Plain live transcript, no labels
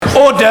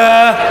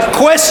Order.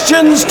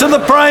 Questions to the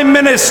Prime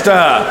Minister.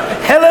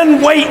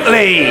 Helen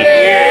Whately.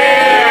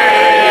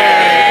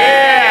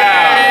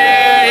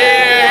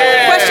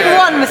 Question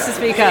 1, Mr.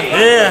 Speaker.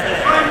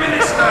 Prime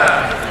Minister.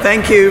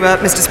 Thank you,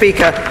 Mr.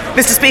 Speaker.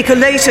 Mr. Speaker,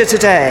 later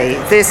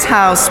today, this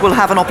House will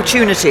have an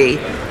opportunity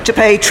to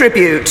pay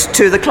tribute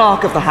to the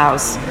Clerk of the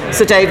House,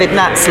 Sir David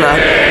Knatzler.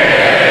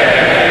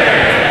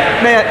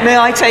 May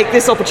I take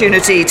this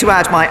opportunity to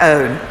add my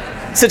own?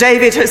 Sir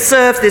David has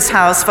served this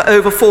House for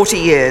over 40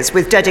 years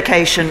with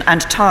dedication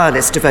and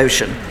tireless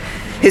devotion.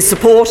 His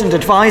support and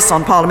advice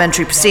on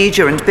parliamentary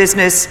procedure and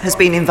business has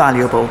been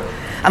invaluable,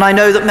 and I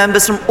know that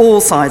members from all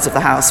sides of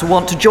the House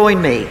want to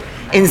join me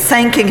in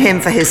thanking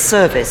him for his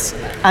service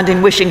and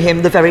in wishing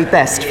him the very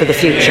best for the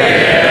future.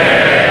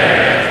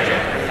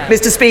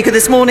 Mr. Speaker,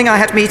 this morning I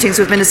had meetings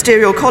with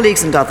ministerial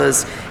colleagues and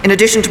others. In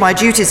addition to my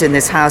duties in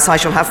this House, I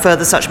shall have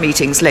further such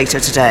meetings later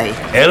today.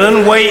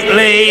 Helen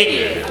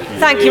Whately.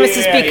 Thank you,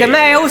 Mr. Speaker.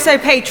 May I also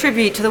pay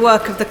tribute to the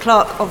work of the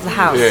Clerk of the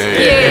House?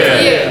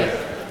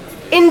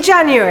 In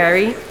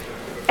January,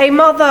 a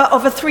mother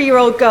of a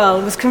 3-year-old girl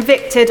was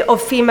convicted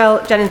of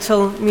female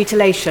genital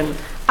mutilation,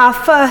 our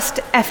first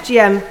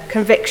FGM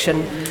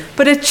conviction,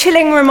 but a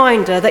chilling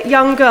reminder that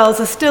young girls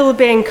are still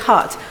being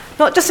cut,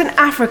 not just in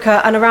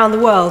Africa and around the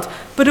world,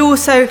 but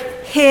also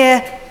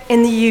here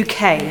in the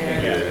UK.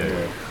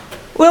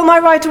 Will my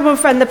right honourable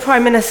friend, the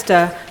Prime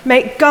Minister,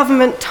 make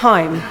government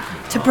time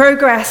to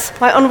progress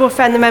my honourable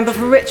friend, the member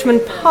for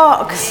Richmond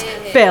Park's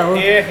bill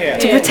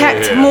to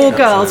protect more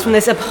girls from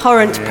this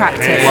abhorrent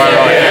practice?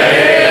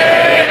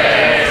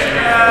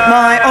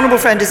 My honourable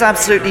friend is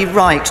absolutely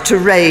right to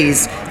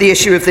raise the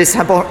issue of this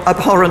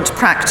abhorrent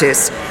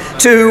practice,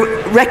 to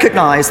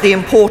recognise the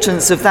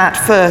importance of that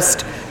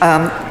first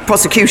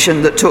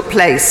prosecution that took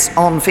place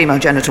on female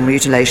genital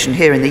mutilation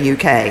here in the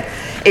UK.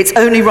 It's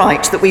only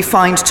right that we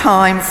find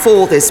time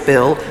for this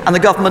bill, and the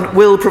government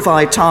will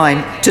provide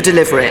time to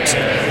deliver it.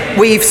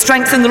 We've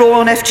strengthened the law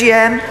on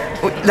FGM,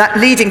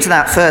 leading to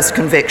that first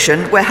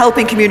conviction. We're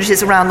helping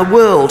communities around the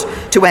world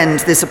to end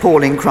this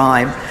appalling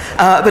crime.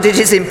 But it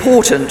is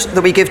important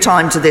that we give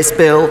time to this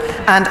bill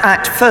and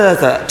act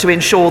further to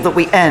ensure that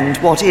we end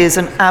what is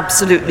an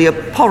absolutely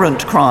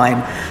abhorrent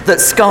crime that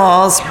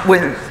scars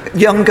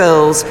young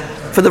girls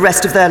for the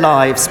rest of their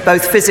lives,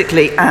 both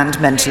physically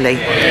and mentally.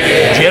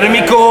 Jeremy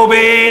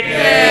Corbyn.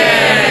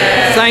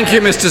 Thank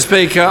you, Mr.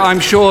 Speaker. I'm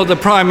sure the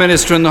Prime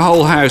Minister and the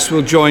whole House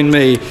will join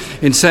me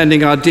in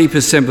sending our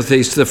deepest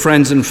sympathies to the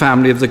friends and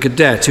family of the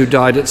cadet who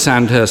died at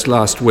Sandhurst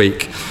last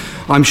week.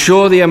 I'm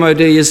sure the MOD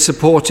is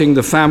supporting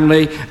the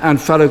family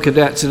and fellow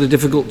cadets at a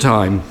difficult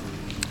time,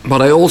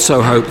 but I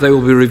also hope they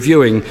will be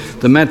reviewing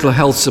the mental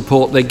health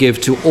support they give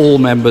to all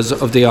members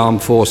of the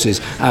armed forces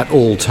at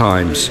all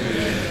times.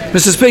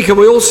 Mr. Speaker,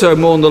 we also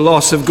mourn the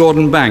loss of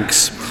Gordon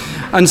Banks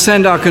and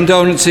send our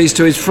condolences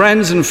to his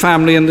friends and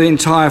family and the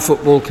entire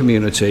football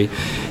community.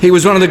 He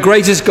was one of the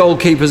greatest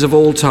goalkeepers of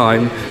all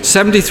time,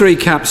 73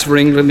 caps for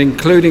England,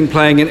 including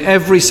playing in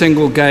every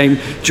single game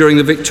during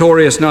the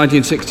victorious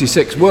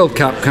 1966 World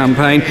Cup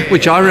campaign,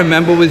 which I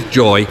remember with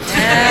joy.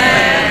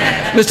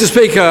 Mr.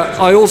 Speaker,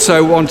 I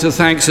also want to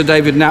thank Sir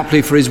David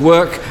Knatzler for his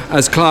work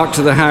as Clerk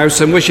to the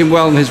House and wish him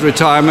well in his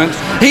retirement.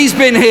 He's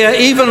been here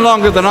even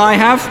longer than I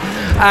have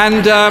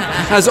and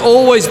has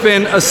always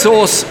been a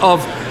source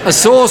of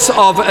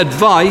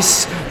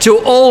advice to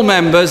all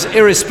members,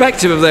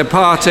 irrespective of their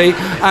party,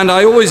 and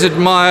I always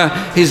admire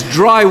his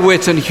dry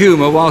wit and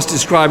humour whilst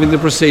describing the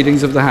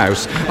proceedings of the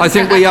House. I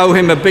think we owe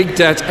him a big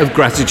debt of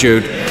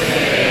gratitude.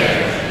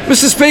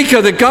 Mr.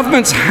 Speaker, the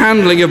government's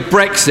handling of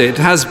Brexit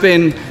has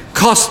been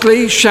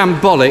costly,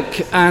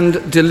 shambolic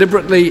and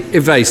deliberately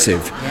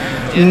evasive.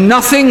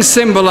 Nothing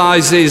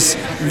symbolises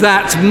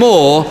that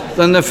more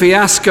than the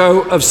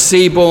fiasco of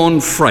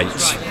seaborne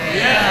freight.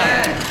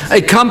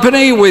 A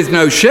company with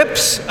no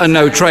ships and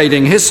no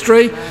trading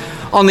history.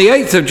 On the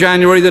 8th of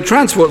January, the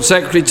Transport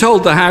Secretary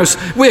told the House,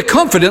 "We're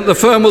confident the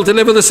firm will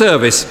deliver the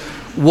service."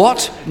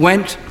 What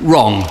went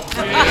wrong?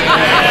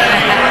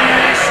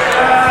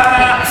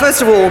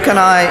 First of all, can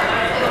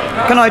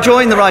I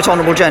join the right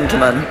honourable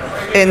gentleman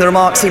in the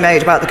remarks he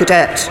made about the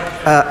cadet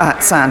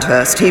at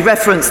Sandhurst? He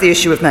referenced the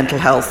issue of mental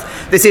health.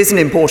 This is an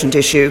important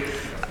issue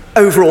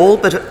overall,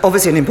 but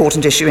obviously an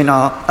important issue in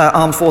our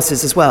armed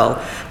forces as well.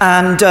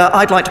 And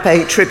I'd like to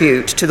pay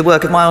tribute to the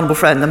work of my honourable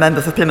friend, the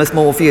member for Plymouth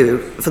Moor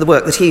View, for the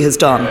work that he has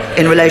done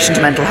in relation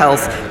to mental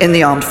health in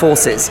the armed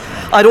forces.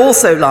 I'd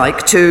also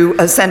like to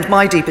send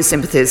my deepest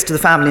sympathies to the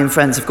family and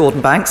friends of Gordon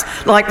Banks.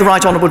 Like the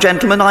right honourable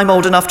gentleman, I'm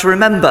old enough to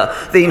remember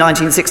the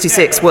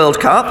 1966 World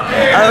Cup.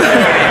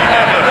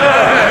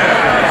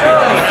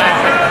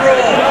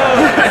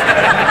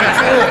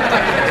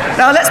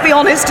 Now, let's be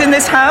honest in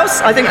this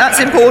House. I think that's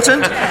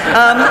important.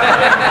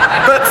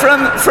 But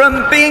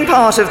from being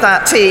part of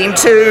that team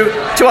to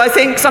to, I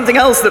think, something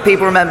else that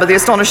people remember, the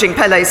astonishing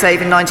Pelé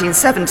save in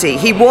 1970.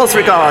 He was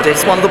regarded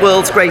as one of the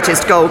world's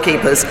greatest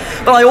goalkeepers,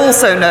 but I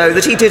also know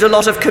that he did a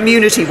lot of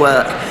community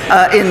work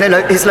in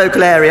his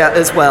local area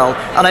as well,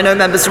 and I know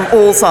members from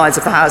all sides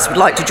of the House would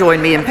like to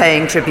join me in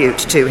paying tribute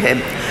to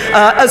him.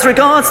 As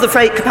regards the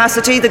freight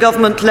capacity, the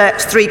government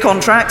let 3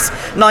 contracts.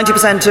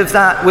 90% of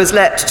that was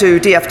let to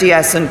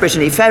DFDS and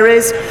Brittany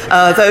Ferries.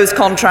 Those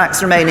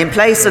contracts remain in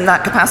place, and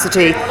that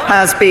capacity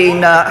has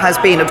been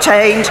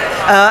obtained,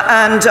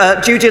 and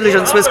due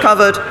diligence was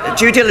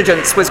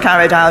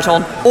carried out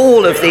on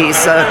all of these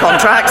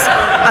contracts.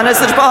 And as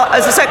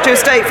the Secretary of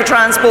State for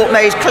Transport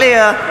made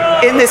clear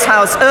in this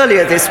House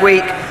earlier this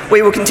week,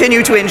 we will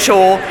continue to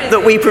ensure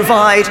that we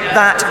provide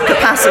that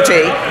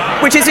capacity,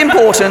 which is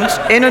important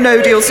in a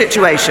no-deal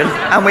situation,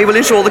 and we will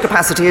ensure the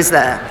capacity is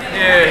there.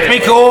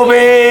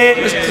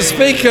 Mr.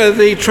 Speaker,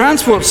 the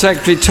Transport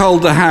Secretary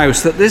told the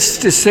House that this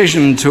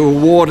decision to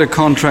award a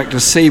contract to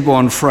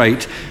Seabourn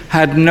Freight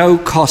had no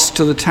cost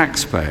to the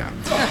taxpayer.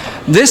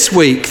 This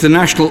week, the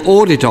National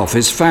Audit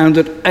Office found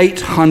that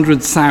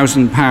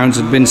 £800,000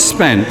 had been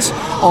spent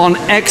on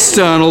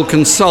external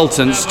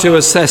consultants to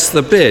assess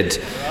the bid.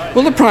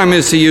 Will the Prime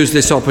Minister use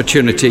this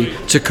opportunity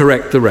to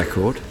correct the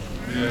record?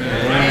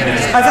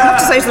 I have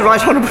to say to the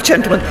right honourable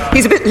gentleman,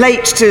 he's a bit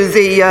late to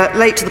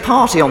the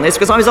party on this,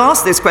 because I was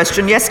asked this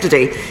question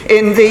yesterday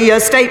in the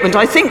statement,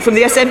 I think, from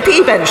the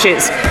SNP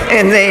benches.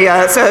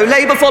 So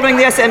Labour following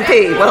the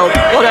SNP. Well,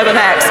 whatever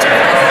next.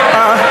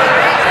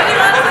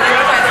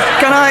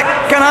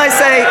 Can I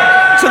say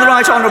to the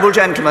right honourable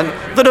gentleman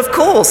that, of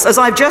course, as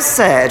I've just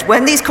said,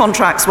 when these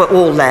contracts were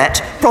all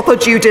let, proper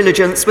due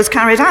diligence was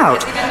carried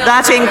out.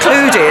 That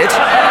included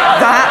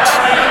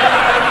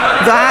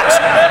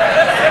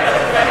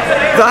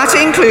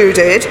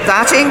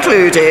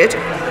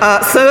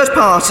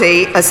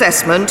third-party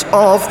assessment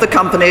of the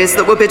companies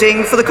that were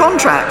bidding for the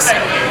contracts.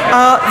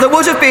 There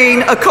would have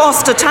been a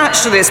cost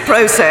attached to this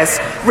process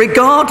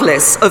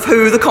regardless of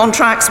who the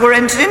contracts were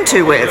entered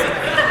into with.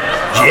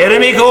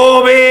 Jeremy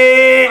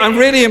Corbyn! I'm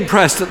really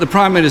impressed that the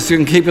Prime Minister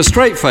can keep a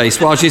straight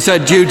face while she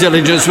said due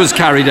diligence was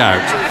carried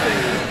out.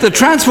 The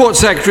Transport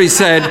Secretary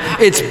said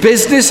its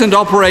business and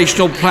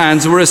operational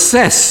plans were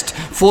assessed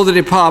for the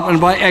department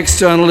by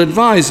external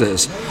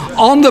advisors.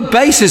 On the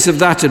basis of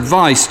that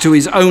advice to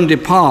his own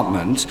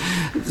department,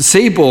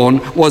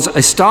 Seabourn was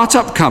a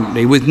start-up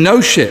company with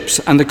no ships,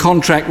 and the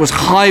contract was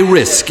high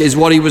risk, is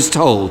what he was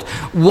told.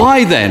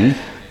 Why then,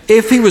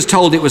 if he was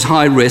told it was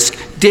high risk,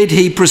 did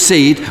he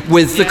proceed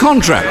with the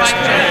contract?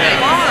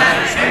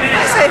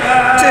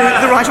 To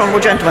the right honourable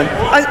gentleman,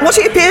 what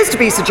he appears to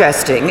be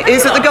suggesting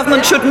is that the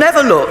government should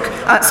never look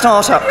at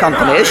start-up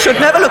companies, should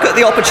never look at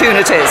the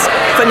opportunities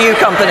for new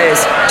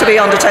companies to be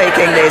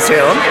undertaking this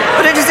here.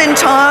 But it is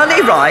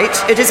entirely right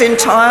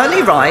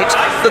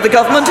that the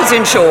government has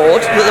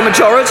ensured that the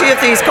majority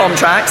of these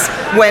contracts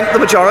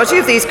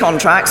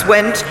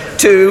went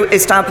to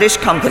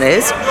established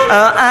companies,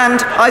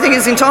 and I think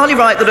it's entirely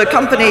right that a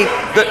company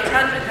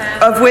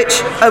of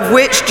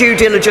which due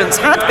diligence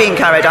had been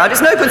carried out.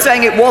 It's no good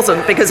saying it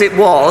wasn't, because it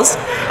was,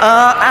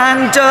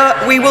 and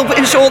we will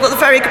ensure that the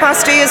ferry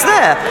capacity is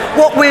there.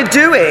 What we're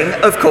doing,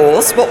 of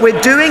course,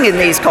 in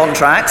these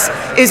contracts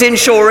is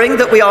ensuring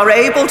that we are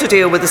able to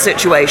deal with the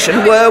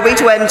situation were we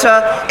to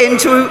enter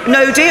into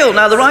no deal.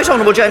 Now, the right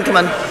honourable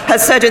gentleman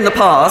has said in the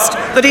past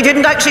that he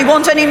didn't actually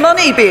want any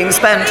money being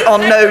spent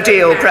on no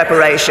deal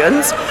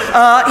preparations.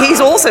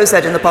 He's also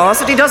said in the past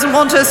that he doesn't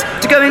want us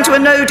to go into a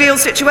no deal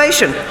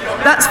situation.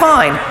 That's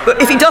fine, but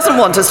if he doesn't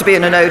want us to be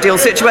in a no-deal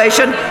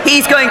situation,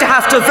 he's going to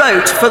have to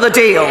vote for the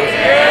deal.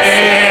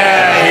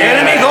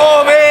 Jeremy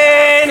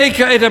Corbyn!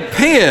 It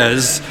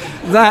appears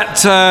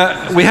that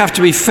we have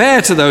to be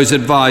fair to those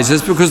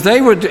advisors, because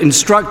they were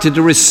instructed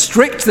to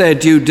restrict their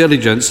due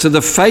diligence to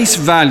the face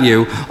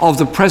value of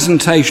the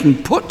presentation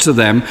put to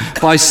them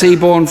by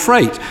Seabourn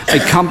Freight, a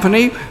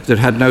company that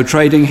had no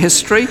trading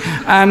history,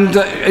 and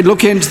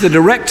look into the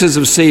directors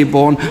of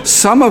Seabourn,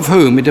 some of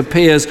whom it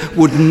appears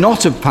would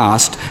not have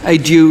passed a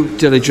due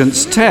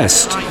diligence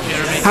test.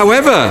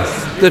 However,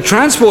 the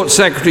Transport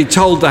Secretary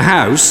told the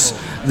House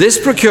this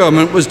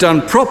procurement was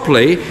done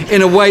properly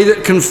in a way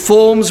that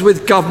conforms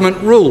with government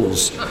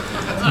rules.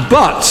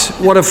 But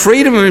what a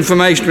Freedom of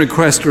Information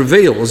request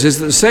reveals is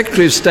that the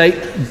Secretary of State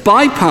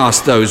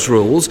bypassed those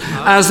rules,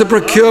 as the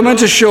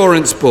Procurement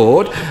Assurance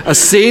Board, a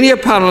senior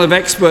panel of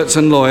experts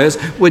and lawyers,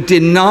 were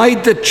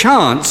denied the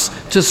chance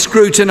to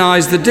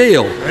scrutinise the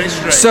deal.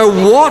 So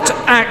what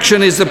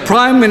action is the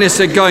Prime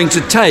Minister going to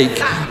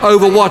take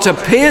over what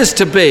appears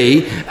to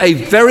be a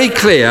very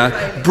clear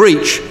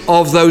breach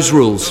of those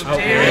rules?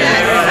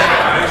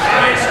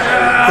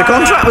 The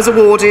contract was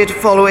awarded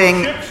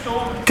following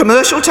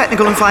commercial,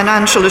 technical and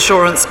financial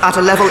assurance at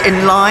a level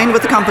in line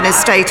with the company's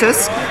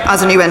status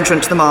as a new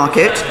entrant to the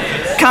market,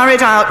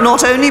 carried out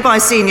not only by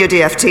senior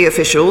DFT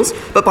officials,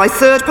 but by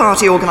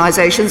third-party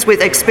organisations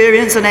with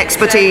experience and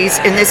expertise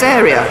in this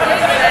area.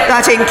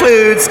 That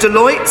includes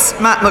Deloitte,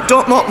 Mott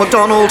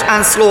MacDonald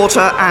and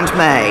Slaughter and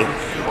May.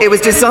 It was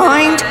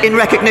designed in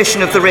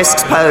recognition of the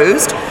risks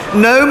posed.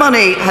 No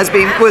money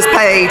was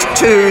paid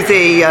to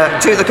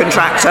the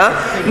contractor.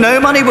 No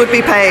money would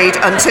be paid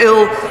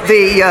until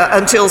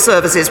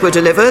services were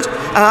delivered,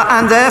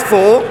 and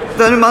therefore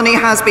the money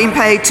has been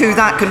paid to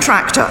that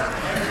contractor.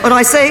 But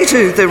I say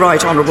to the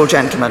right honourable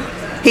gentleman,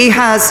 he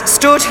has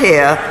stood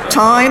here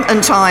time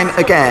and time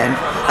again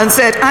and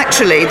said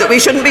actually that we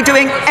shouldn't be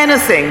doing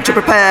anything to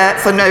prepare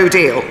for no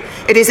deal.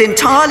 It is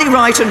entirely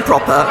right and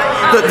proper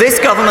that this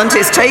government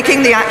is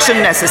taking the action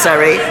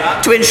necessary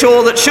to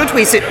ensure that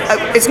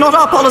it's not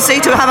our policy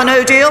to have a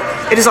no deal,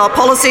 it is our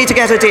policy to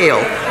get a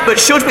deal. But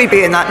should we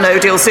be in that no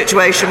deal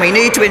situation, we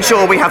need to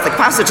ensure we have the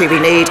capacity we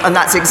need, and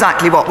that's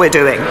exactly what we're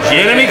doing.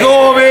 Jeremy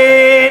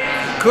Corbyn!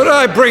 Could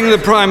I bring the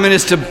Prime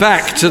Minister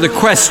back to the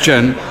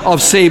question of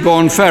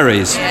seaborne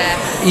ferries?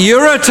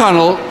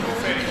 Eurotunnel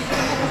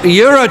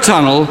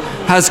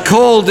has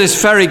called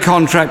this ferry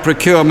contract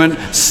procurement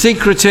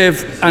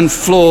secretive and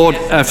flawed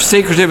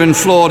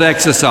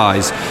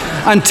exercise.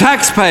 And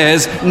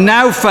taxpayers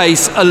now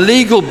face a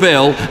legal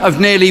bill of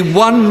nearly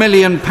 £1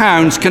 million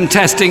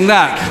contesting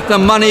that. The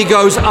money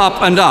goes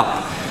up and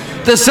up.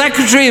 The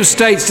Secretary of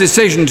State's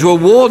decision to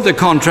award the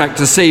contract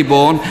to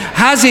Seabourn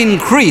has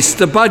increased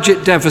the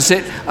budget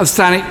deficit of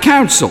Thanet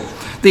Council,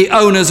 the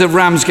owners of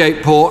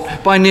Ramsgate Port,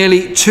 by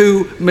nearly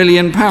 £2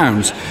 million.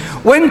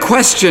 When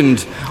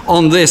questioned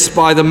on this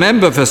by the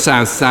member for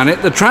South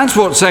Thanet, the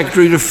Transport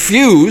Secretary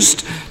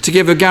refused to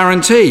give a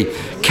guarantee.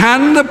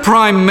 Can the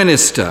Prime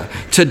Minister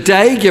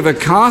today give a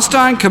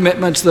cast-iron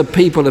commitment to the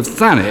people of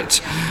Thanet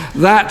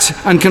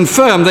and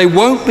confirm they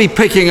won't be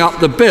picking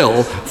up the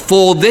bill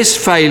for this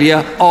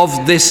failure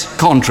of this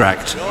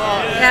contract?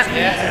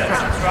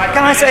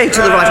 Can I say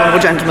to the right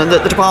honourable gentleman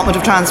that the Department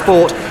of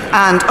Transport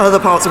and other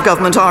parts of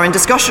government are in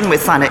discussion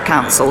with Thanet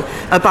Council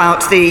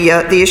about the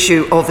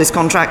issue of this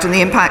contract and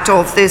the impact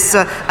of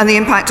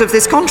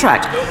this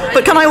contract.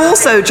 But can I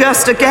also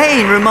just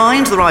again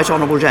remind the right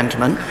honourable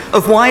gentleman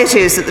of why it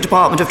is that the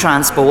Department of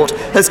Transport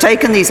has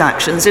taken these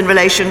actions in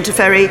relation to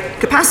ferry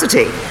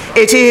capacity.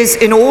 It is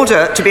in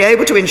order to be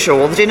able to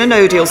ensure that in a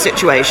no-deal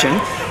situation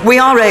we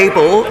are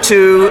able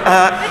to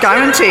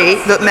guarantee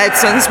that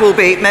medicines will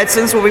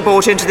be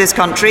brought into this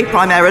country.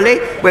 Primarily,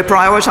 we're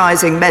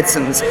prioritising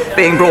medicines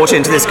being brought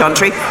into this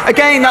country.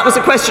 Again, that was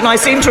a question I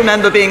seem to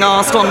remember being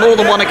asked on more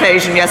than one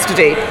occasion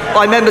yesterday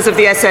by members of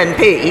the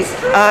SNP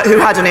who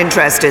had an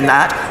interest in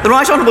that. The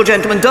right honourable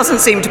gentleman doesn't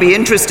seem to be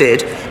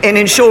interested in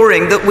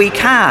ensuring that we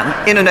can,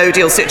 in a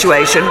no-deal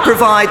situation,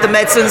 provide the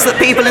medicines that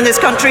people in this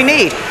country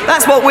need.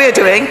 That's what we're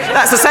doing.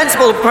 That's a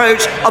sensible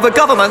approach of a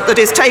government that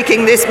is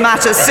taking this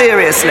matter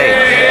seriously.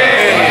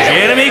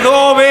 Jeremy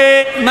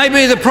Corbyn!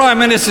 Maybe the Prime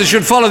Minister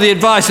should follow the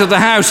advice of the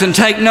House and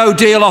take no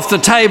deal off the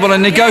table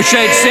and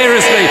negotiate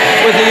seriously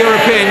with the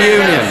European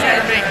Union.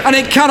 And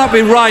it cannot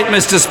be right,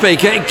 Mr.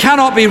 Speaker, it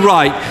cannot be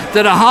right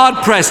that a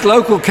hard-pressed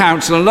local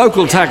council and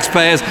local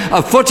taxpayers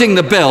are footing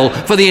the bill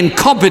for the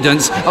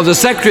incompetence of the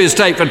Secretary of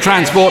State for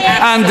Transport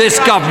and this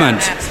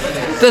government.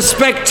 The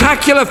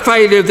spectacular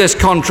failure of this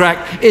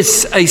contract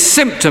is a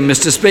symptom,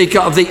 Mr. Speaker,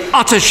 of the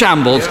utter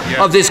shambles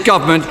of this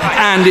government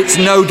and its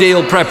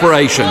no-deal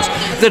preparations.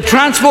 The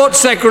Transport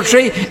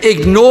Secretary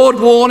ignored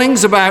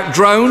warnings about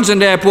drones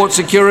and airport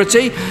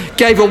security,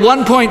 gave a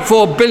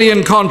 £1.4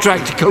 billion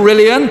contract to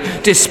Carillion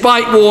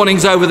despite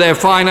warnings over their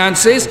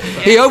finances.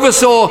 He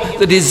oversaw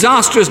the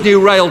disastrous new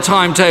rail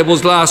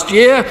timetables last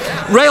year,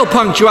 rail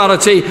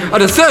punctuality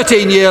at a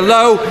 13-year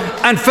low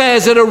and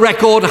fares at a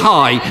record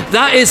high.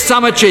 That is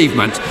some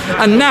achievement.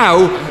 And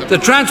now the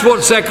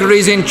Transport Secretary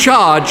is in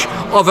charge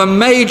of a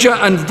major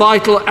and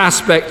vital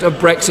aspect of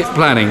Brexit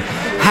planning.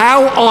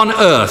 How on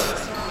earth,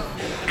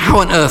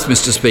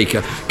 Mr.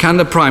 Speaker, can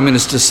the Prime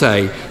Minister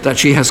say that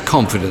she has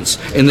confidence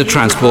in the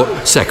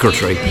Transport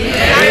Secretary?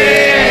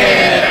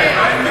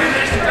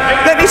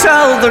 Let me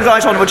tell the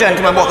right honourable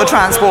gentleman what the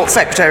Transport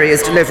Secretary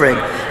is delivering.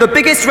 The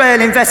biggest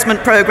rail investment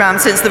programme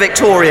since the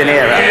Victorian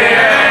era.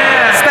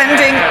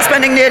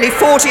 Spending nearly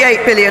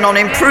 £48 billion on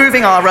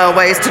improving our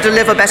railways to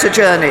deliver better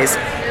journeys.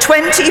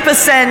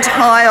 20%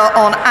 higher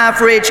on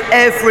average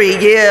every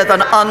year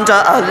than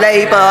under a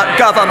Labour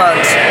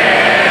government.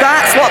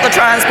 That's what the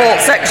Transport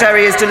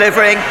Secretary is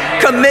delivering.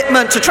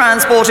 Commitment to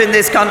transport in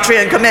this country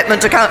and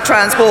commitment to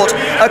transport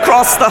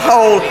across the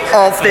whole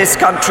of this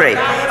country.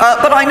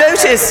 But I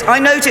notice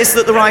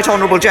that the right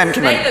honourable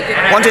gentleman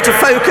wanted to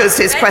focus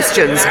his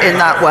questions in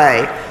that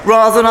way,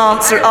 rather than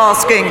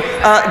asking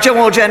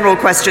more general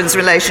questions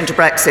in relation to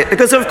Brexit.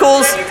 Because, of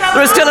course,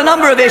 there are still a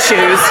number of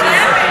issues.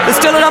 There's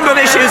still a number of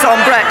issues on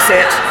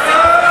Brexit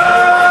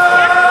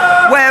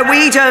where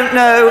we don't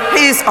know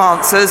his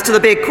answers to the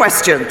big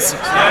questions.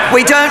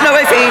 We don't know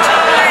if he'd...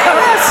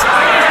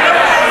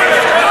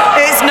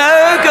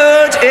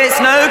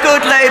 It's no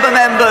good Labour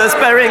members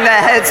burying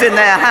their heads in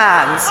their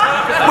hands.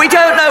 We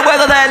don't know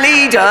whether their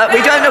leader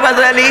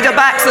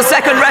backs the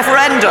second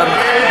referendum.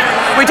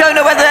 We don't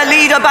know whether their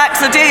leader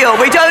backs the deal.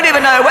 We don't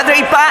even know whether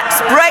he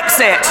backs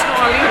Brexit.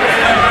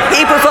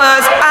 He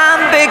prefers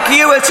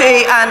ambiguity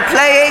duty and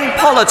playing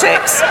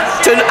politics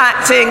to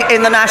acting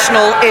in the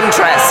national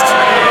interest.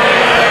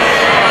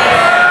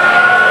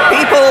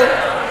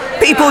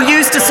 People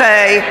used to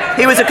say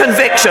he was a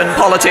conviction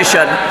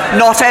politician.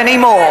 Not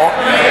anymore.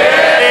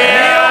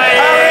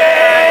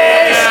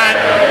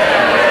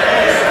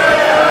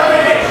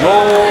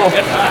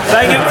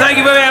 Thank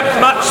you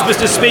very much,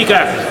 Mr.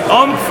 Speaker.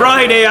 On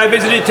Friday, I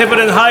visited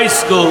Tiverton High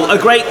School, a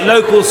great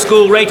local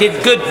school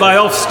rated good by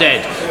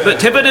Ofsted. But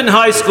Tiverton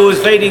High School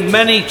is facing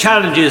many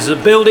challenges. The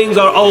buildings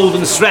are old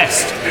and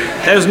stressed.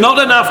 There's not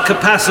enough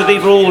capacity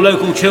for all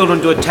local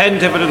children to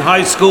attend Tiverton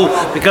High School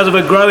because of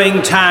a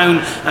growing town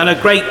and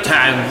a great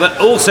town. But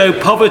also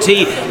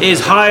poverty is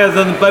higher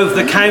than both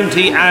the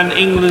county and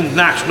England's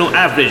national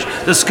average.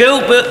 The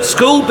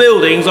school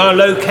buildings are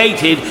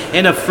located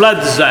in a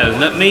flood zone.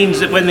 That means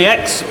that when the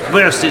X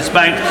bursts its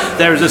bank,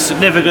 there is a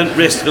significant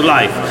risk to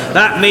life.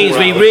 That means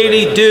we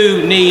really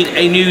do need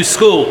a new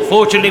school.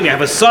 Fortunately, we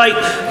have a site,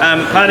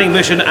 Planning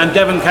Mission and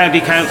Devon County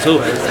Council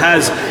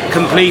has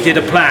completed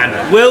a plan.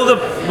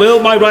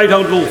 Will my right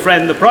honourable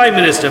friend, the Prime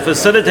Minister,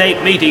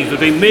 facilitate meetings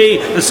between me,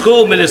 the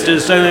school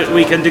ministers, so that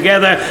we can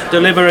together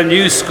deliver a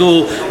new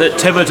school that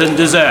Tiverton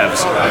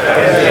deserves?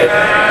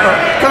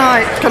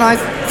 Can I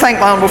thank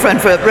my honourable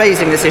friend for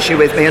raising this issue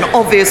with me? And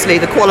obviously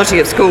the quality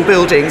of school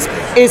buildings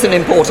is an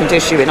important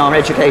issue in our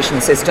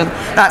education system.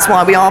 That's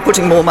why we are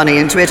putting more money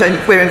into it, and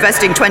we're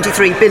investing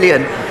 23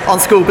 billion on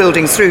school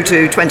buildings through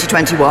to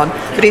 2021.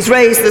 But he's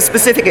raised the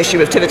specific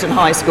issue of Tiverton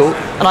High School,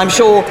 and I'm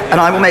sure, and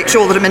I will make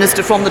sure that a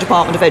minister from the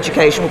Department of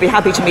Education will be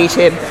happy to meet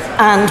him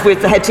and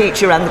with the head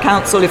teacher and the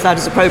council, if that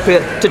is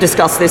appropriate, to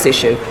discuss this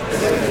issue.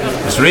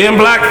 Mr. Ian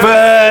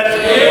Blackford.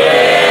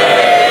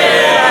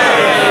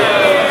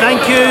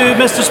 Thank you,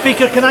 Mr.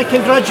 Speaker. Can I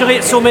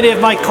congratulate so many of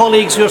my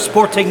colleagues who are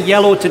sporting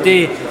yellow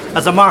today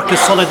as a mark of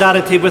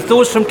solidarity with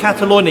those from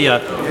Catalonia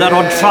that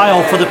are on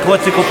trial for the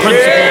political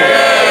principle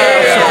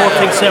of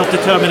supporting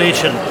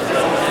self-determination.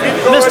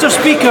 Mr.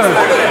 Speaker,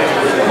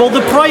 will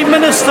the Prime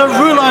Minister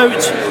rule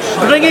out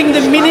bringing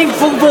the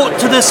meaningful vote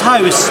to this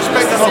House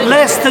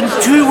less than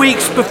 2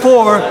 weeks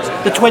before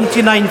the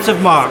 29th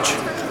of March?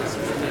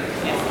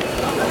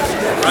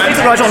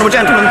 The right honourable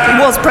gentleman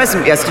was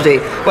present yesterday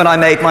when I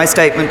made my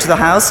statement to the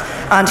House,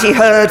 and he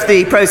heard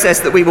the process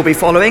that we will be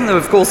following. There,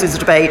 of course, is a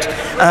debate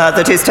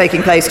that is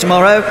taking place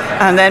tomorrow,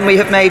 and then we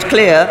have made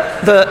clear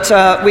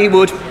that we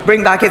would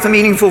bring back, if a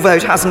meaningful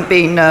vote hasn't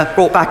been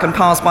brought back and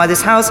passed by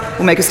this House,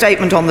 we'll make a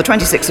statement on the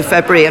 26th of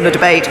February and a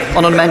debate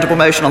on an amendable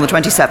motion on the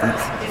 27th.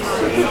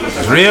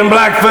 Ian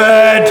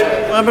Blackford.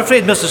 Well, I'm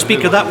afraid, Mr.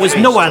 Speaker, that was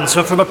no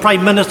answer from a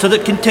Prime Minister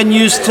that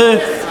continues to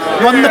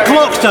run the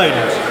clock down.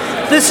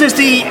 This is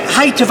the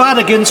height of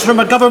arrogance from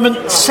a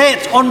government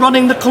set on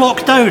running the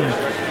clock down.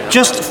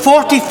 Just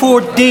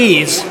 44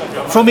 days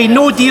from a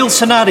no-deal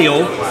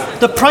scenario,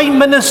 the Prime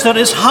Minister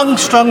is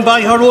hung-strung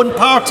by her own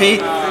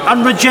party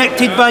and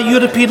rejected by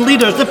European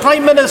leaders. The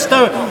Prime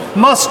Minister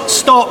must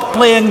stop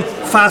playing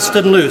fast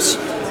and loose.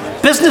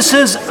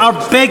 Businesses are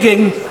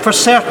begging for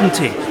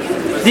certainty.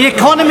 The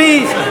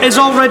economy is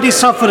already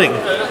suffering.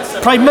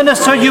 Prime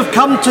Minister, you've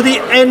come to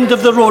the end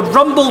of the road,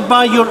 rumbled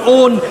by your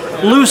own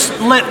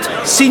loose-lipped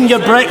senior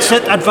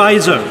Brexit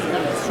advisor.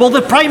 Will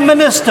the Prime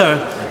Minister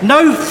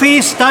now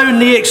face down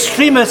the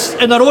extremists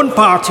in their own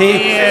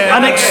party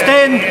and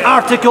extend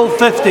Article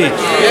 50?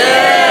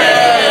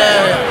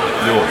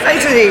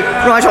 To the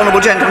right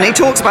honourable gentleman, he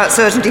talks about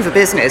certainty for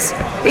business.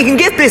 He can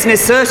give business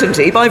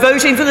certainty by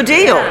voting for the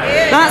deal.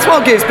 That's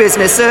what gives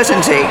business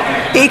certainty.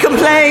 He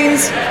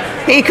complains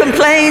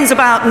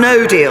about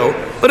no deal.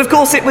 But of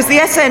course it was the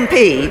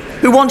SNP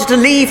who wanted to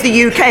leave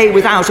the UK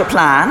without a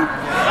plan,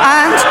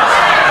 and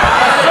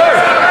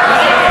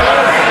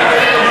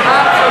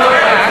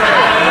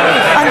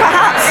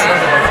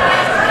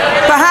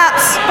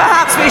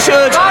perhaps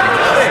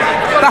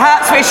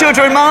we should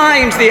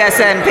remind the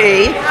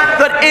SNP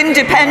that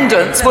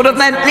independence would have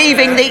meant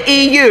leaving the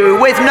EU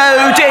with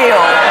no deal.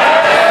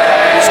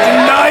 Mr.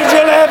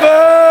 Nigel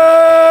Evans.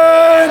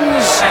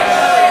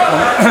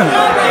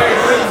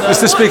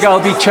 Mr. Speaker, I'll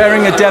be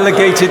chairing a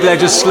delegated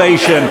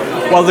legislation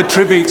while the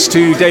tributes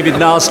to David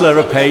Narsler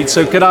are paid.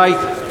 So could I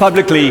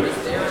publicly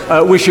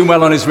wish him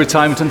well on his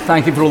retirement and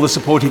thank him for all the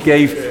support he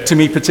gave to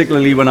me,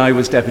 particularly when I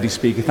was Deputy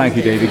Speaker. Thank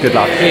you, David. Good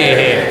luck.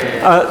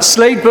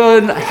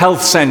 Sladeburn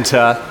Health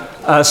Centre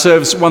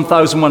serves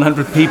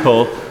 1,100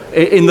 people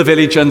in the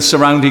village and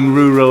surrounding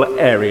rural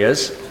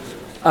areas.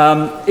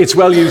 It's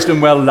well used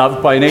and well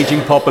loved by an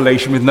ageing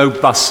population with no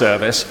bus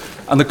service,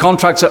 and the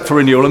contract's up for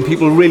renewal, and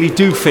people really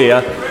do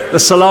fear the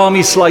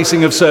salami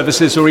slicing of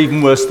services, or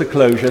even worse, the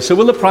closure. So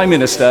will the Prime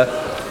Minister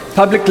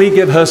publicly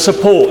give her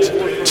support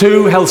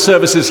to health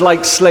services like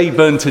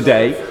Sladeburn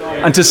today,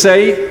 and to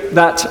say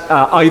that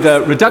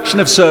either reduction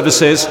of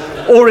services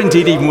or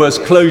indeed even worse,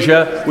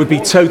 closure would be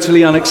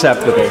totally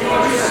unacceptable?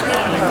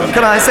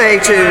 Can I say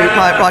to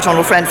my right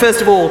honourable friend,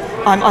 first of all,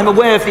 I'm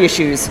aware of the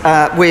issues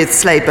with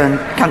Slaidburn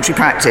country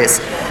practice.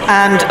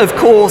 And, of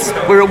course,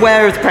 we're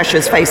aware of the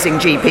pressures facing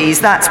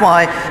GPs. That's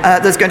why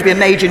there's going to be a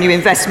major new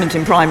investment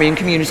in primary and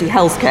community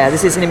health care.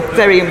 This is a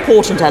very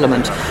important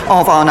element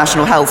of our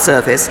National Health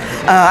Service,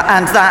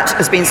 and that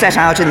has been set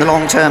out in the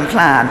long-term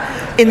plan.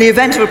 In the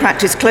event of a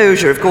practice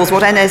closure, of course,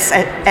 what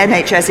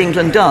NHS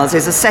England does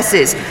is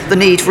assesses the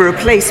need for a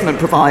replacement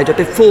provider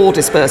before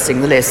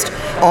dispersing the list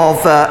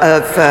of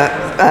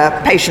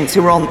patients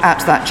who are at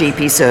that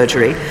GP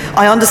surgery.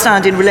 I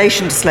understand in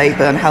relation to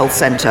Slaidburn Health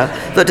Centre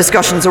that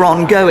discussions are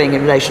ongoing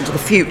in relation to the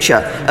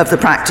future of the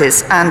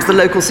practice, and the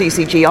local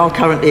CCG are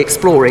currently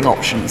exploring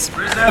options.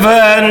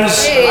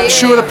 Evans. I'm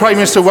sure the Prime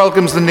Minister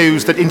welcomes the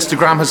news that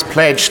Instagram has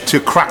pledged to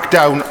crack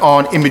down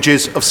on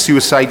images of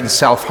suicide and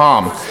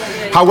self-harm.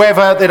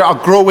 However, there are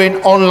growing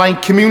online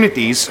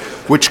communities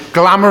which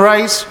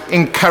glamorise,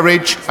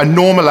 encourage and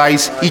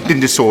normalise eating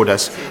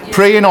disorders,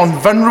 preying on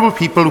vulnerable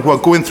people who are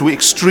going through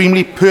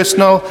extremely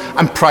personal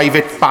and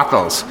private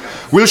battles.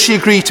 Will she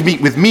agree to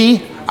meet with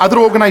me, other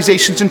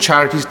organisations and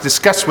charities to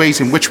discuss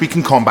ways in which we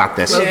can combat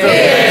this?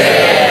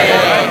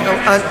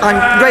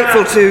 I'm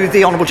grateful to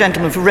the Honourable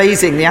Gentleman for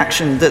raising the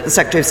action that the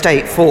Secretary of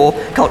State for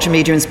Culture,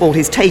 Media and Sport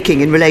is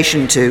taking in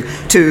relation to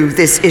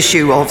this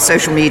issue of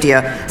social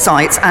media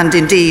sites, and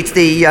indeed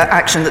the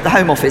action that the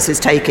Home Office is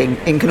taking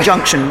in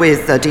conjunction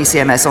with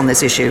DCMS on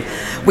this issue.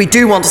 We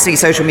do want to see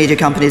social media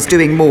companies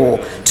doing more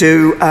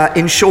to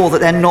ensure that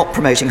they're not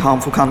promoting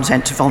harmful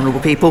content to vulnerable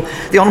people.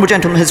 The Honourable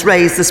Gentleman has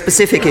raised the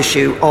specific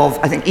issue of,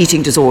 I think,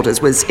 eating disorders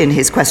was in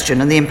his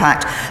question, and the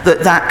impact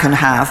that that can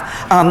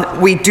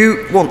have. We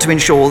do want to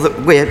ensure that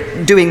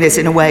we're doing this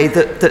in a way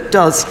that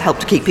does help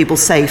to keep people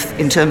safe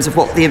in terms of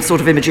what the sort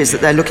of images that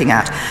they're looking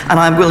at. And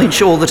I will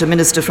ensure that a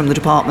minister from the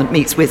department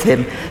meets with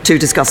him to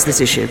discuss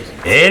this issue.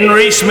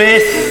 Henry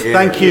Smith.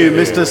 Thank you,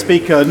 Mr.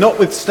 Speaker.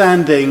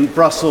 Notwithstanding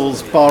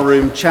Brussels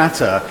barroom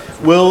chatter,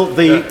 will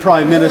the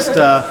Prime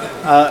Minister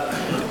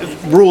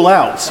rule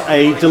out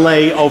a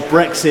delay of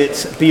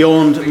Brexit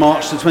beyond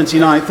March the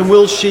 29th? And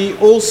will she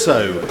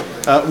also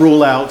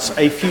rule out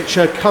a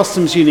future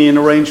customs union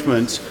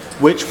arrangement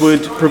which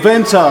would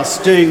prevent us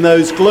doing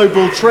those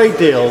global trade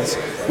deals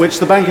which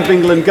the Bank of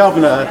England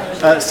governor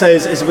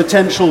says is a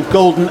potential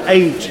golden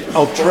age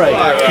of trade?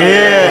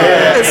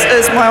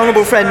 As my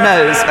honourable friend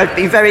knows, I've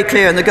been very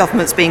clear, and the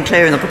government's been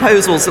clear in the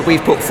proposals that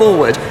we've put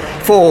forward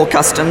for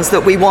customs,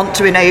 that we want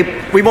to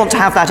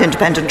have that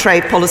independent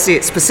trade policy.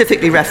 It's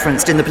specifically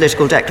referenced in the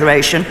political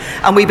declaration,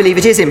 and we believe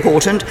it is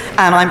important.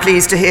 And I'm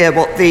pleased to hear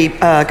what the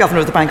governor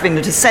of the Bank of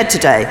England has said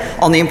today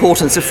on the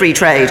importance of free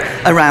trade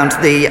around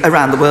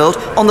the world.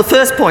 On the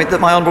first point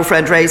that my honourable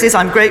friend raises,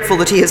 I'm grateful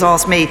that he has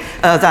asked me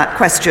that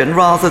question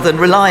rather than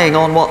relying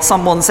on what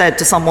someone said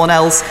to someone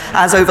else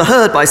as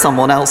overheard by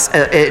someone else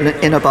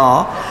in a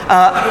bar.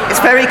 It's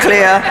very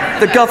clear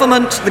the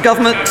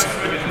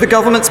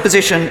government's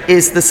position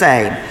is the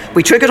same.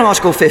 We triggered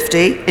Article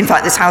 50. In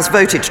fact, this House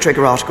voted to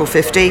trigger Article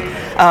 50.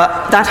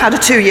 That had a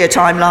 2-year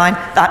timeline.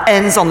 That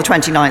ends on the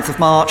 29th of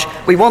March.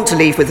 We want to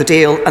leave with a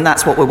deal, and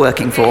that's what we're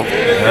working for.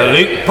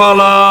 Luke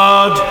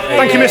Pollard.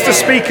 Thank you, Mr.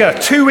 Speaker.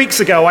 2 weeks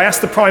ago, I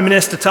asked the Prime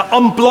Minister to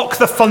unblock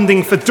the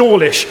funding for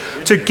Dawlish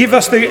to give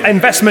us the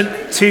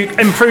investment to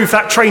improve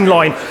that train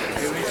line.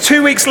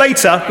 2 weeks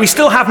later, we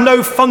still have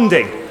no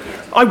funding.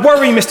 I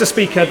worry, Mr.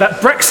 Speaker,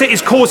 that Brexit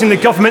is causing the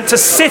government to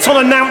sit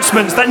on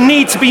announcements that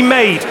need to be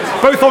made,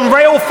 both on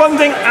rail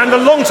funding and the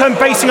long-term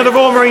basing of the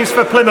Royal Marines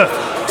for Plymouth.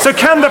 So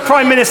can the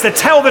Prime Minister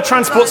tell the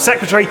Transport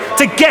Secretary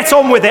to get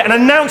on with it and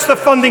announce the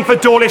funding for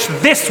Dawlish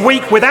this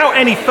week without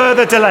any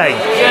further delay?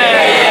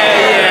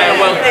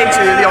 Well, to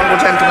the Honourable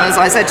Gentleman, as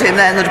I said to him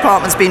then, the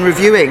Department's been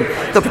reviewing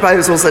the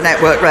proposals that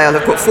Network Rail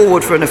have put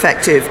forward for an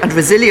effective and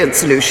resilient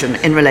solution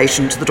in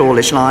relation to the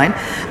Dawlish line,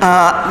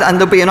 and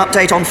there'll be an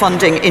update on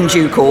funding in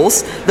due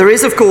course. There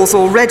is, of course,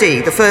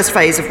 already the first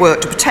phase of work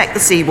to protect the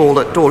seawall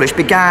at Dawlish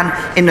began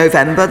in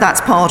November.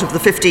 That's part of the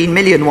 15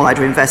 million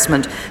wider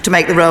investment to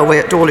make the railway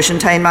at Dawlish and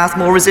Teignmouth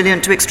more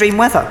resilient to extreme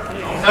weather.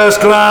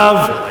 First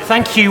glove.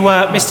 Thank you,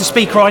 Mr.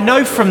 Speaker. I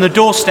know from the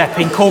doorstep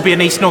in Corby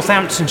and East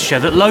Northamptonshire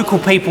that local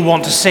people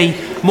want to see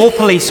more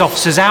police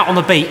officers out on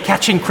the beat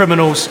catching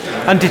criminals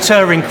and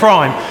deterring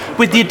crime.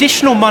 With the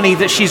additional money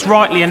that she's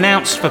rightly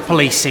announced for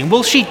policing,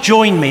 will she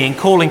join me in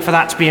calling for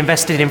that to be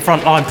invested in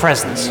frontline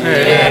presence?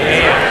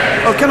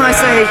 Well, can I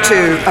say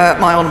to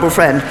my honourable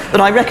friend that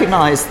I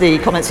recognise the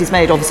comments he's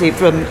made, obviously,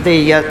 from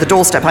the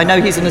doorstep. I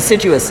know he's an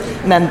assiduous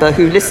member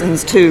who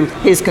listens to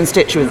his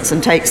constituents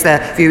and takes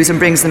their views and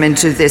brings them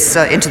into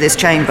this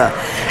chamber.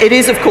 It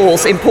is, of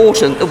course,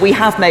 important that we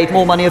have made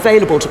more money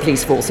available to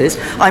police forces.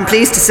 I'm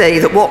pleased to say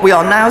that what we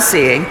are now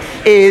seeing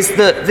is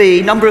that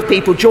the number of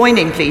people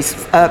joining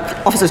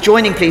officers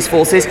joining police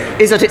forces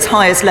is at its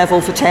highest level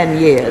for 10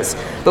 years.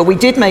 But we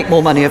did make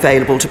more money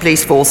available to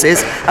police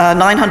forces,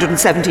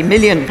 £970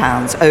 million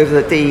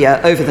over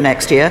the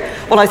next year.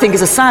 What I think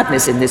is a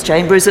sadness in this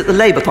chamber is that the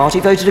Labour Party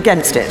voted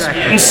against it.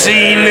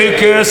 C.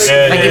 Lucas.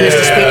 Thank you,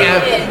 Mr.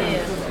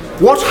 Speaker.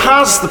 What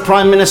has the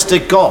Prime Minister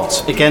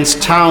got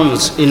against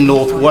towns in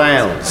North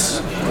Wales?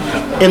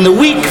 In the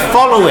week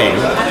following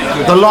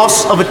the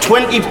loss of a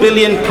 £20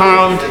 billion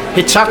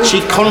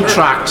Hitachi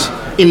contract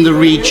in the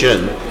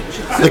region,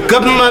 the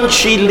government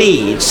she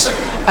leads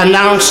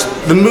announced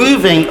the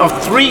moving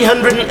of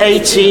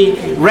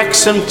 380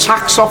 Wrexham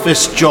tax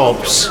office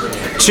jobs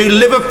to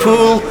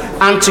Liverpool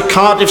and to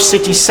Cardiff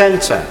city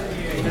centre.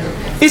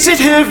 Is it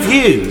her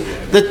view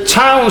that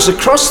towns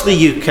across the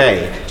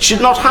UK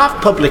should not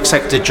have public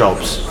sector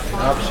jobs?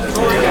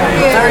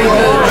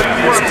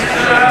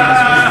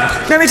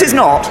 No, it is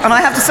not. And I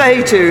have to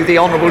say to the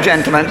honourable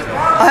gentleman,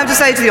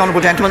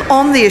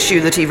 on the issue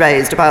that he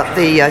raised about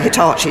the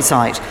Hitachi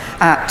site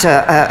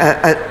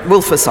at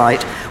Wolfer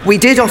site, we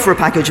did offer a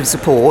package of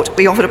support.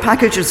 We offered a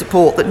package of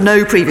support that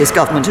no previous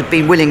government had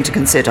been willing to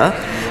consider,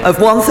 of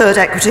 1/3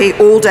 equity,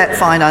 all debt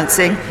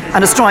financing,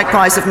 and a strike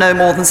price of no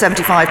more than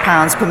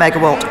 £75 per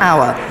megawatt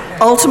hour.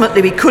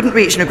 Ultimately, we couldn't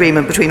reach an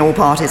agreement between all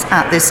parties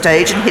at this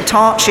stage, and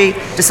Hitachi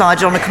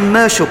decided on a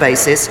commercial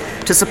basis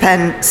to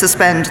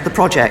suspend the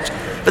project.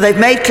 But they've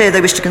made clear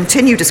they wish to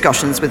continue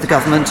discussions with the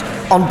government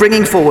on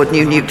bringing forward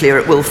new nuclear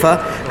at Wolfer,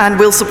 and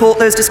will support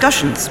those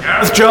discussions.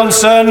 Gareth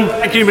Johnson.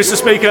 Thank you, Mr.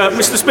 Speaker.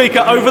 Mr.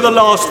 Speaker, over the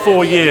last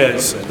 4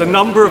 years, the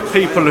number of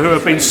people who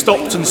have been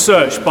stopped and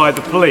searched by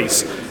the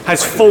police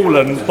has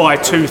fallen by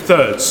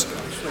 2/3.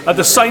 At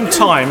the same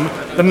time,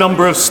 the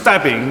number of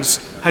stabbings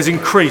has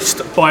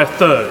increased by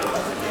 1/3.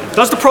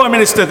 Does the Prime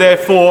Minister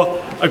therefore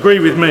agree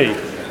with me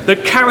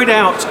that carried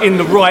out in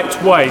the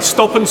right way,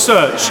 stop and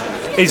search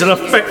is an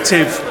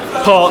effective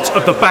part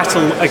of the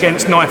battle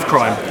against knife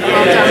crime?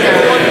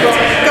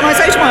 Can I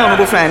say to my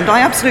honourable friend,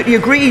 I absolutely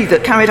agree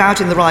that carried out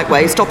in the right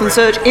way, stop and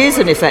search is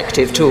an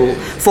effective tool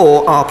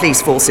for our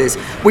police forces.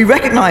 We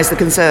recognise the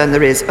concern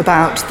there is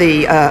about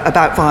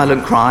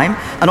violent crime,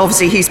 and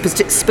obviously he's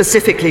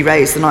specifically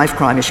raised the knife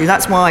crime issue.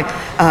 That's why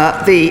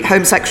the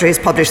Home Secretary has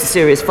published the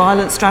serious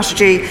violence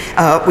strategy.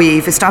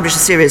 We've established a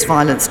serious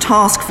violence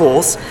task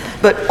force.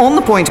 But on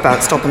the point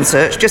about stop and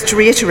search, just to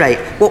reiterate,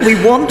 what we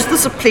want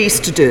the police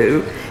to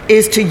do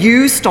is to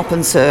use stop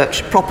and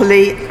search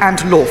properly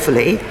and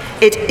lawfully.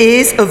 It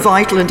is a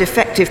vital and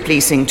effective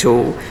policing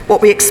tool.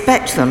 What we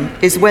expect them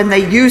is when they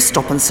use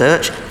stop and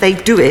search, they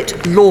do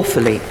it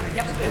lawfully.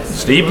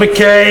 Steve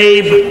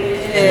McCabe.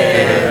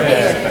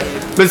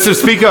 Mr.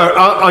 Speaker,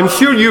 I'm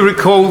sure you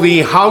recall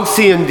the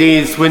halcyon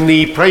days when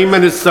the Prime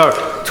Minister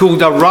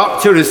told a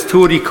rapturous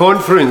Tory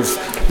conference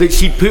that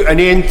she'd put an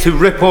end to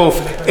rip-off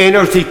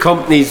energy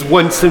companies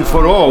once and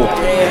for all.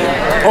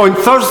 On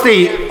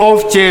Thursday,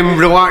 Ofgem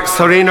relaxed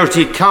her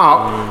energy cap.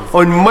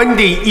 On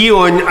Monday,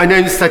 E.ON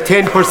announced a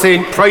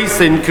 10% price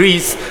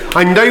increase,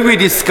 and now we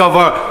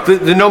discover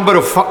that the number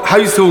of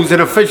households in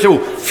official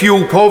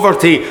fuel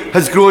poverty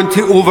has grown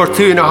to over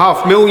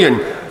 2.5 million.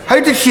 How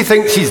does she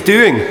think she's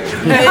doing?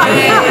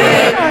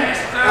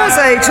 I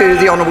say to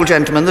the honourable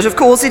gentleman that, of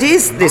course, it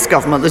is this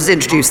government that has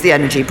introduced the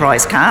energy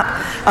price cap.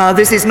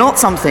 This is not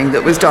something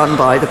that was done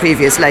by the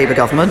previous Labour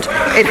government.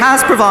 It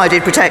has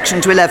provided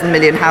protection to 11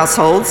 million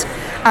households,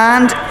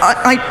 and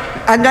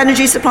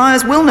energy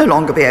suppliers will no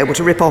longer be able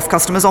to rip off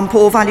customers on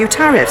poor value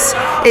tariffs.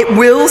 It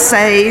will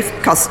save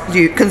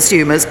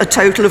consumers a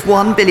total of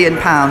 £1 billion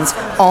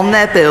on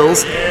their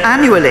bills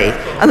annually.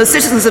 And the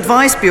Citizens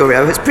Advice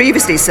Bureau has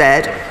previously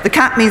said the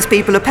cap means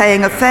people are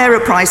paying a fairer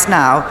price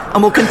now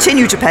and will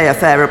continue to pay a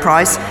fairer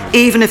price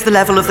even if the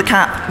level of the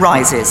cap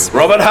rises.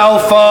 Robert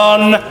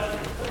Halfon.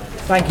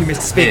 Thank you,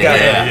 Mr.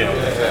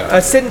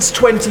 Speaker. Since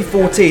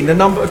 2014, the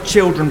number of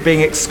children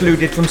being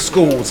excluded from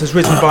schools has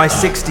risen by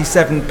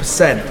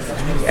 67%.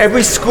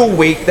 Every school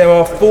week, there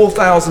are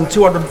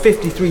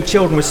 4,253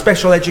 children with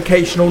special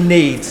educational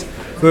needs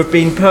who have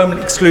been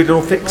permanently excluded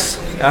or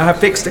have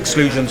fixed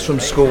exclusions from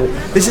school.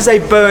 This is a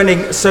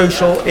burning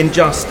social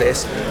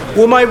injustice.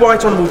 Will my right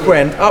honourable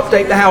friend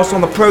update the House on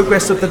the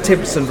progress of the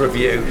Timpson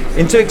review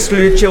into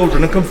excluded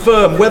children and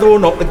confirm whether or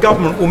not the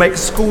government will make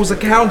schools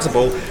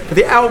accountable for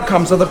the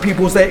outcomes of the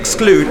pupils they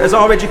exclude, as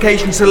our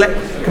Education Select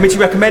Committee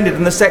recommended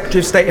and the Secretary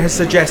of State has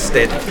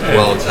suggested?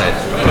 Well said.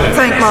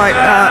 Thank my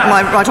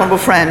right honourable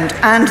friend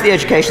and the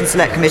Education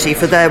Select Committee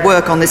for their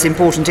work on this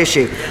important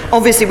issue.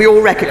 Obviously, we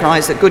all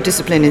recognise that good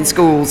discipline in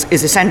schools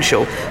is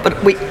essential, but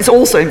it's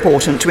also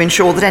important to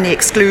ensure that any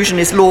exclusion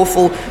is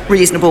lawful,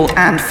 reasonable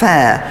and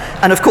fair.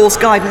 And of course,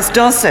 guidance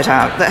does set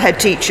out that head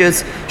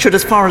teachers should,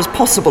 as far as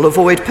possible,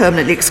 avoid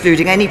permanently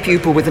excluding any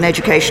pupil with an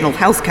educational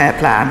healthcare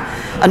plan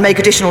and make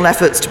additional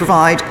efforts to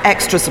provide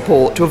extra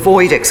support to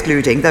avoid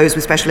excluding those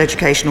with special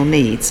educational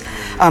needs.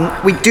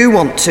 We do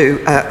want to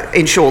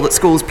ensure that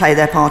schools play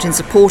their part in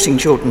supporting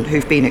children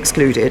who've been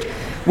excluded,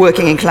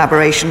 working in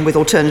collaboration with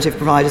alternative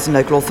providers and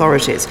local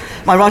authorities.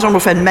 My right honourable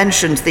friend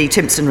mentioned the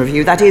Timpson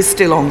review. That is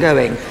still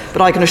ongoing,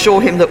 but I can assure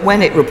him that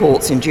when it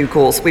reports in due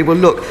course, we will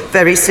look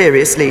very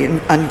seriously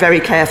and very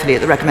carefully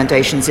at the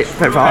recommendations it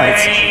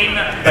provides.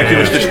 Thank you,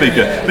 Mr.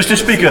 Speaker. Mr.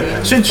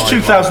 Speaker, since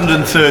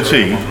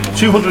 2013,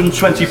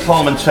 220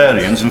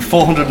 parliamentarians and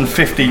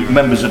 450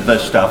 members of their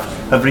staff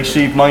have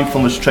received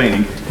mindfulness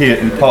training here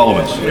in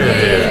Parliament.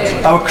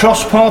 Our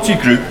cross-party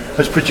group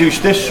has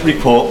produced this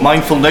report,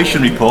 Mindful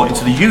Nation report,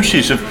 into the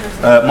uses of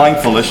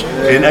mindfulness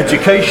in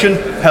education,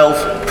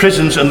 health,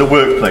 prisons and the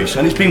workplace,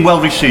 and it's been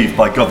well received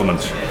by government.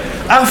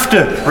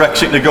 After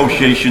Brexit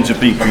negotiations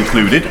have been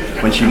concluded,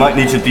 when she might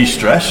need to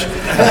de-stress,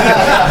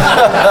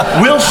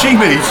 will she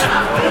meet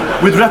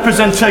with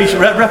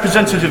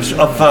representatives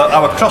of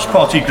our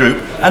cross-party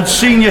group and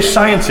senior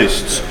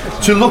scientists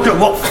to look at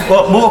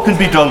what more can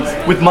be done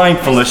with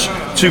mindfulness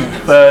to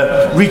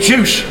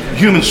reduce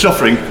human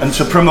suffering and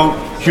to promote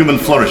human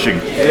flourishing?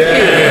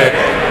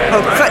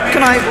 Well,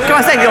 can I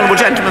thank the honourable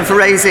gentleman for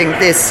raising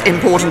this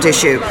important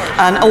issue,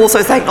 and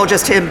also thank not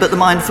just him but the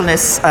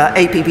Mindfulness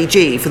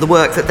APPG for the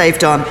work that they've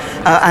done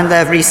and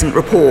their recent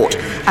report.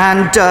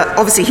 And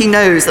obviously he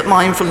knows that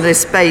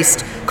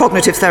mindfulness-based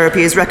cognitive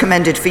therapy is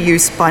recommended for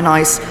use by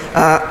NICE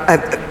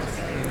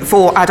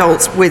for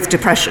adults with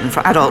depression.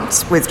 But I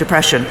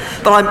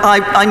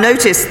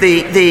noticed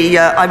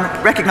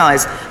I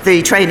recognise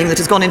the training that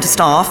has gone into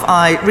staff.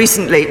 I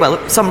recently,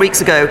 some weeks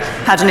ago,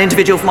 had an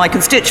individual from my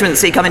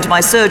constituency come into my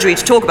surgery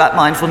to talk about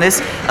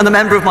mindfulness, and the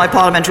member of my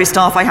parliamentary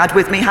staff I had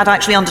with me had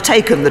actually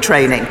undertaken the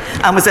training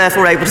and was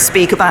therefore able to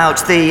speak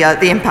about the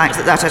impact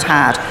that had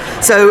had.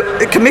 So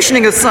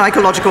commissioning of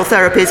psychological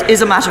therapies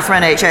is a matter for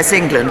NHS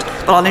England,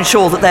 but I'll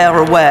ensure that they are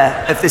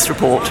aware of this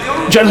report.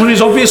 Gentleman is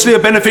obviously a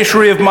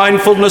beneficiary of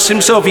mindfulness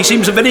himself. He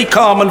seems a very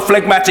calm and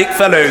phlegmatic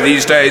fellow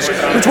these days,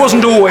 which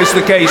wasn't always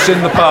the case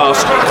in the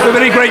past. We're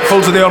very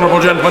grateful to the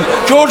honourable gentleman.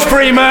 George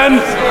Freeman.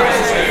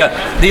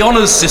 The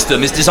honours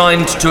system is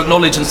designed to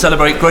acknowledge and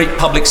celebrate great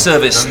public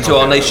service to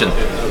our nation.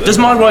 Does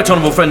my right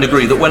honourable friend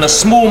agree that when a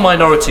small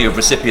minority of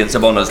recipients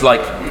of honours,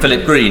 like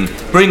Philip Green,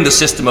 bring the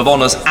system of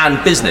honours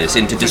and business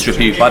into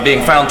disrepute by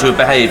being found to have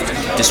behaved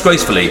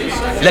disgracefully,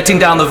 letting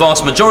down the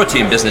vast majority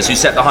in business who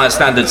set the highest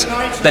standards,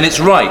 then it's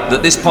right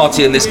that this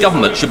party and this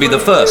government should be the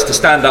first to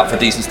stand up for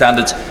decent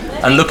standards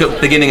and look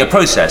at beginning a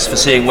process for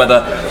seeing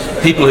whether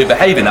people who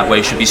behave in that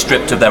way should be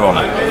stripped of their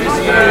honour?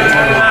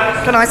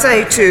 Can I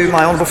say to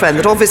my honourable friend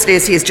that obviously,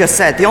 as he has just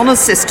said, the honours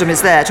system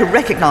is there to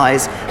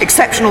recognise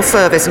exceptional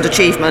service and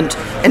achievement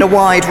in a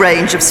wide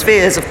range of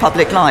spheres of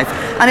public life.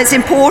 And it's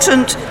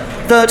important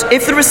that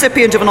if the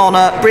recipient of an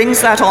honour brings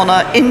that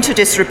honour into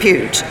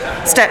disrepute,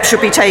 steps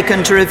should be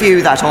taken to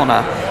review that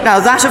honour. Now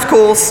that, of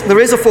course, there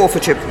is a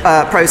forfeiture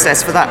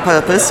process for that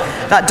purpose.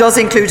 That does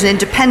include an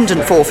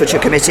independent forfeiture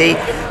committee,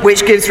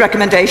 which gives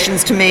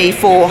recommendations to me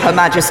for Her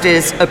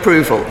Majesty's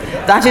approval.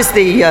 That is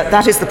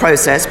the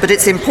process, but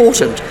it's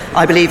important,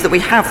 I believe, that we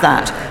have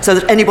that, so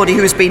that anybody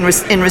who has been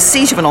in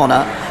receipt of an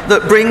honour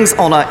that brings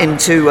honour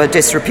into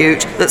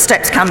disrepute, that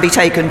steps can be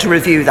taken to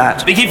review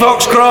that. Vicky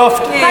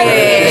Foxcroft.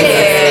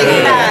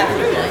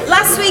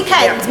 Last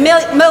weekend,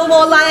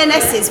 Millwall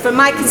Lionesses from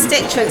my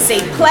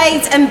constituency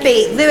played and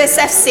beat Lewes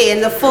FC in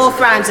the fourth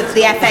round of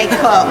the FA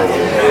Cup.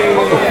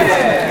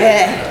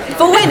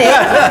 For winning,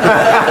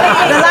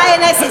 the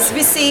Lionesses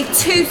received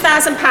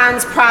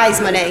 £2,000 prize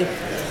money.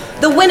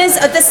 The winners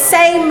of the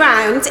same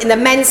round in the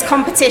men's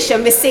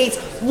competition received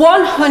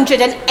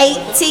 £180,000.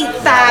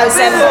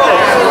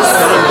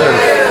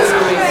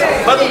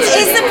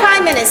 Is the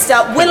Prime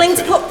Minister willing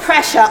to put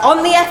pressure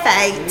on the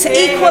FA to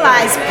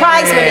equalise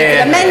prize money for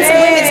the men's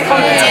and women's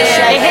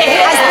competition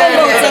as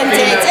Wimbledon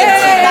did in 2000?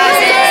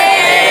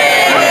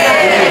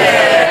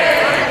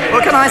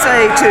 Well, can I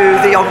say to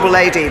the honourable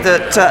lady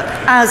that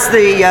as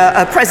the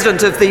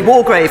president of the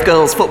Wargrave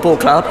Girls Football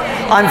Club,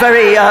 I'm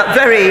very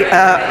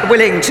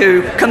willing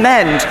to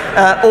commend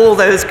all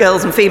those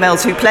girls and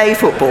females who play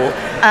football.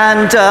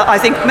 And I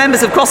think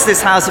members across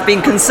this House have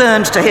been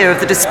concerned to hear of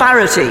the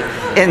disparity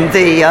in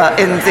the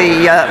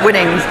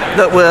winnings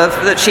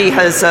that she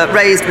has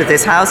raised with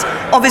this House.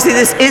 Obviously,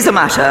 this is a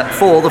matter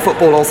for the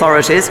football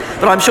authorities,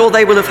 but I'm sure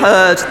they will have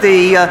heard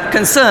the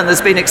concern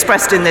that's been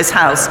expressed in this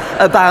House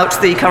about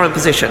the current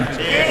position.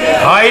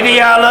 Heidi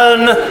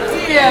Allen.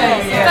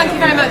 Thank you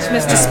very much,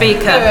 Mr.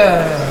 Speaker.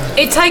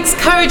 It takes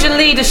courage and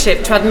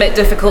leadership to admit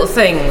difficult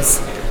things,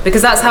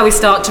 because that's how we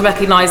start to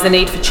recognise the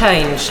need for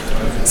change.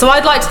 So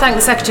I'd like to thank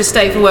the Secretary of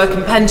State for Work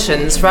and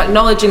Pensions for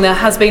acknowledging there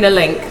has been a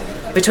link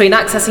between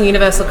accessing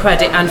universal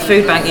credit and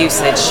food bank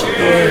usage.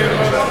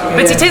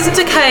 But it isn't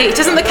the case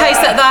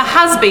that there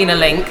has been a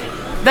link.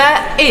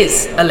 There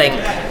is a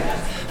link.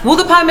 Will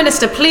the Prime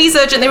Minister please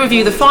urgently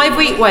review the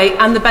 5-week wait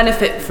and the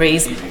benefit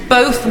freeze?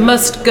 Both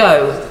must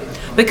go.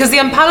 Because the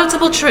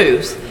unpalatable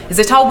truth is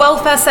that our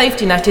welfare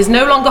safety net is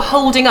no longer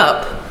holding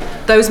up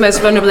those most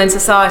vulnerable in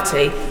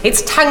society.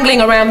 It's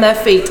tangling around their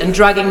feet and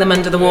dragging them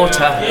under the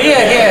water.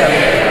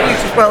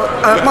 Well,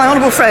 my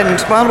honourable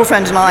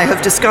friend and I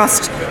have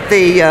discussed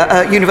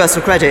the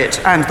universal credit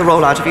and the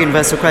rollout of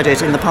universal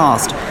credit in the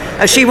past.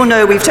 As she will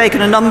know, we've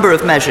taken a number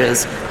of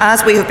measures.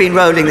 As we have been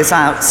rolling this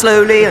out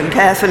slowly and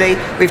carefully,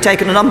 we've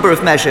taken a number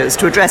of measures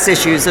to address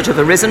issues that have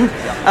arisen.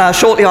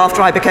 Shortly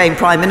after I became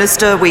Prime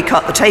Minister, we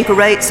cut the taper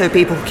rate so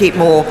people could keep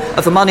more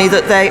of the money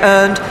that they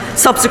earned.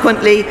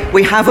 Subsequently,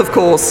 we have, of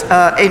course,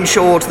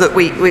 ensured that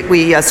we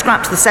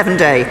scrapped the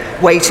 7-day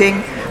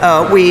waiting.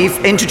 We've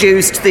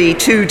introduced the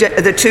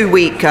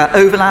two-week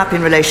overlap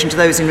in relation to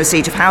those in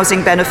receipt of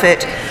housing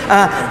benefit.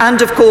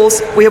 And, of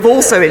course, we have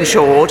also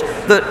ensured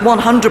that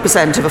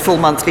 100% of a full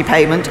monthly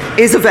payment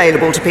is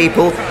available to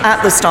people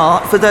at the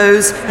start for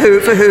those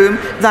for whom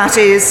that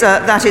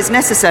is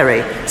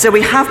necessary. So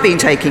we have been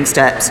taking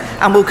steps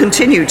and will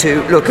continue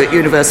to look at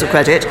universal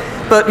credit.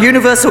 But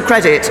universal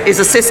credit is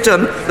a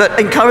system that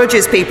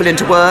encourages people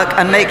into work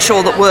and makes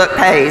sure that work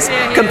pays,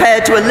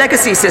 compared to a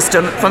legacy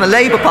system from the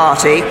Labour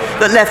Party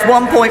that left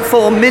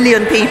 1.4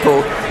 million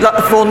people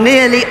for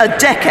nearly a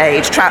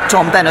decade trapped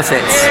on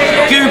benefits.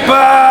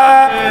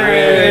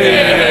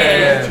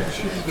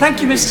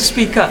 Thank you, Mr.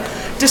 Speaker.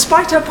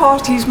 Despite our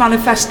party's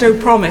manifesto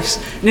promise,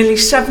 nearly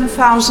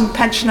 7,000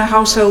 pensioner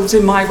households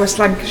in my West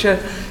Lancashire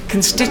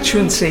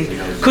constituency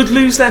could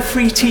lose their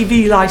free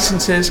TV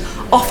licences.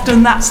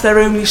 Often that's their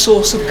only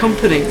source of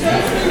company.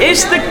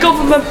 Is the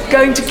government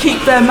going to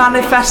keep their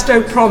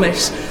manifesto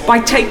promise by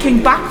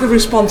taking back the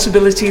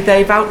responsibility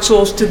they've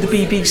outsourced to the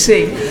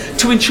BBC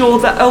to ensure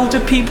that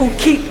older people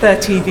keep their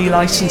TV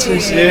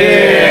licences?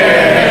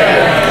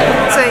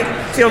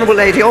 The Honourable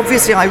Lady,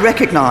 obviously I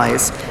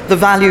recognise the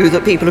value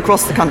that people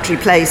across the country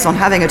place on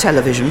having a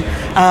television,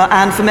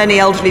 and for many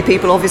elderly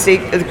people, obviously,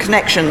 the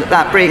connection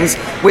that brings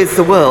with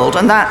the world,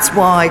 and that's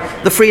why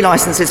the free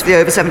licences for the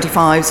over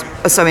 75s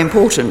are so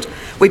important.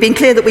 We've been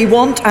clear that we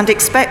want and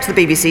expect the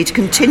BBC to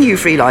continue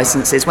free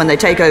licences when they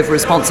take over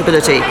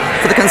responsibility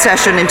for the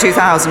concession in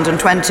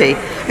 2020.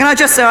 Can I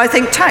just say, I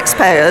think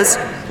taxpayers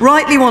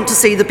rightly want to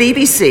see the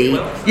BBC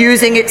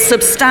using its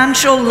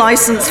substantial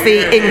licence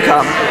fee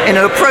income in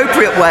an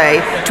appropriate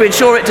way to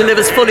ensure it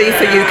delivers fully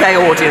for UK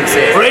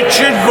audiences.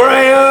 Richard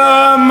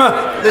Graham!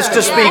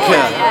 Mr.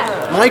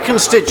 Speaker, my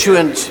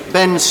constituent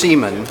Ben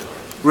Seaman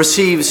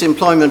receives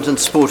employment and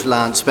support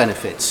allowance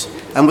benefits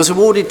and was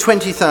awarded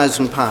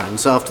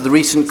 £20,000 after the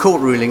recent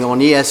court ruling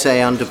on ESA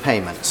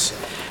underpayments.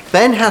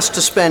 Ben has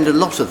to spend a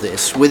lot of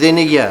this within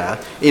a year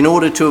in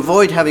order to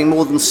avoid having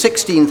more than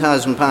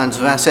 £16,000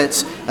 of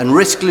assets and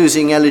risk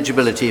losing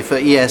eligibility for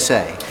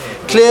ESA.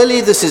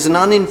 Clearly, this is an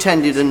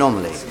unintended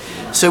anomaly.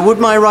 So would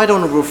my right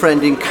honourable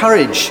friend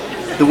encourage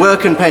the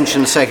Work and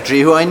Pensions Secretary,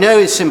 who I know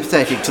is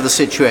sympathetic to the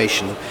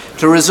situation,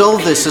 to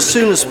resolve this as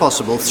soon as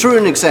possible through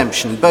an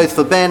exemption, both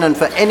for Ben and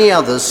for any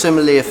others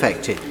similarly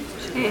affected?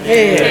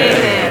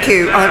 Thank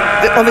you.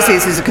 Obviously,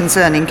 this is a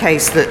concerning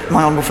case that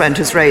my honourable friend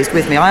has raised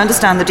with me. I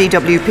understand the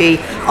DWP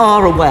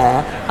are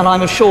aware, and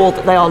I'm assured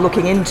that they are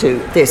looking into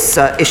this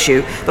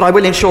issue, but I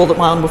will ensure that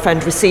my honourable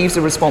friend receives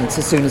a response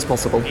as soon as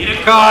possible.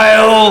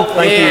 Kyle!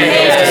 Thank you,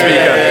 Mr.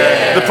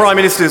 Speaker. The Prime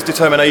Minister's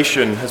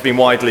determination has been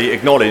widely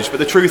acknowledged, but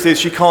the truth is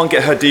she can't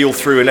get her deal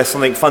through unless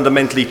something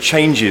fundamentally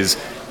changes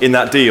in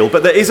that deal.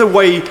 But there is a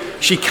way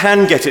she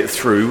can get it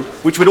through,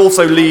 which would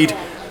also lead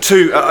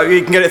to,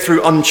 you can get it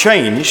through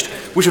unchanged,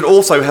 which would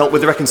also help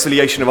with the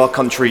reconciliation of our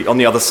country on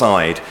the other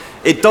side.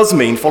 It does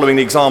mean following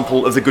the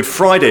example of the Good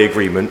Friday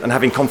Agreement and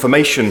having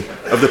confirmation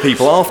of the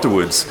people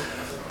afterwards.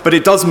 But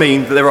it does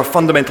mean that there are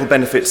fundamental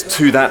benefits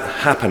to that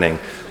happening.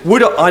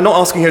 I'm not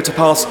asking her to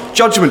pass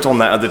judgment on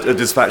that at the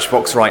dispatch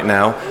box right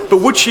now,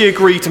 but would she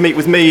agree to meet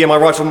with me and my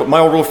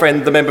honourable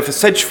friend, the member for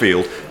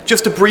Sedgefield,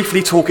 just to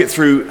briefly talk it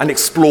through and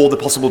explore the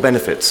possible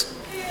benefits?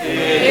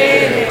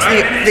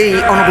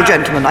 The honourable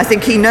gentleman, I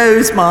think he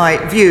knows my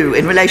view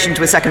in relation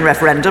to a second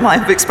referendum. I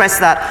have expressed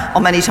that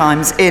on many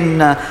times in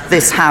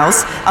this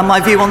House, and my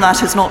view on that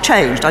has not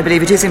changed. I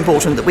believe it is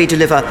important that we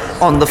deliver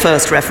on the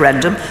first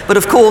referendum, but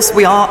of course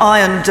I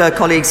and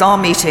colleagues are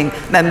meeting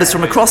members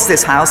from across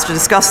this House to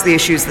discuss the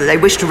issues that they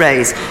wish to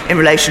raise in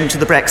relation to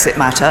the Brexit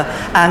matter,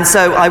 and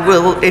so I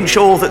will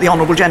ensure that the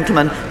honourable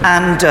gentleman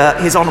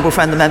and his honourable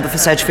friend, the member for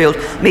Sedgefield,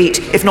 meet,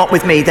 if not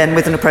with me, then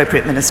with an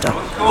appropriate minister.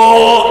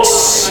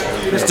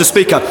 Mr.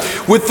 Speaker,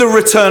 with the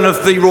return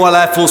of the Royal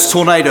Air Force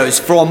Tornadoes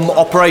from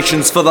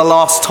operations for the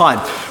last time,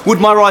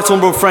 would my right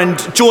honourable friend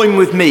join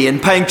with me in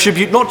paying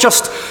tribute not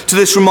just to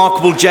this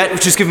remarkable jet,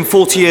 which has given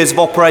 40 years of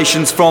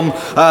operations from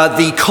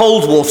the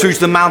Cold War through to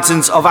the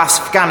mountains of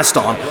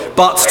Afghanistan,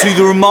 but to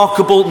the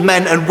remarkable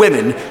men and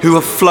women who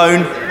have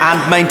flown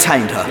and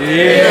maintained her?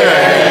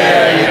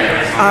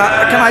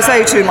 Can I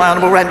say to my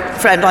honourable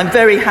friend, I'm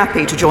very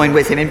happy to join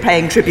with him in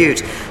paying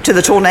tribute to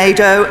the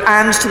Tornado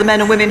and to the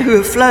men and women who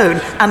have flown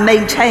and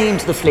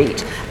maintained the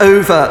fleet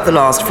over the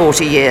last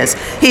 40 years.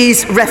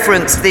 He's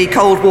referenced the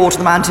Cold War to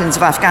the mountains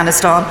of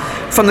Afghanistan,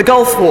 from the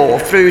Gulf War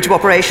through to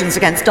operations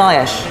against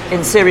Daesh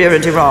in Syria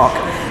and Iraq.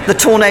 The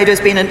Tornado has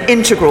been an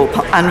integral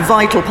and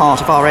vital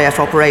part of RAF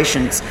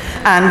operations.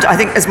 And I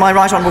think, as my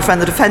right honourable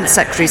friend, the Defence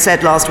Secretary,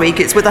 said last week,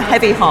 it's with a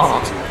heavy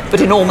heart but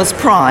enormous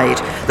pride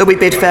that we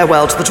bid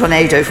farewell to the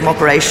Tornado from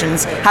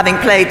operations, having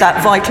played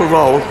that vital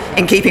role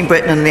in keeping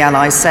Britain and the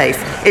Allies safe.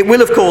 It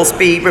will, of course,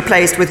 be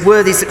replaced with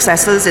worthy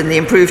successors in the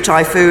improved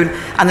Typhoon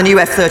and the new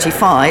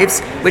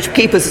F-35s, which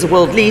keep us as a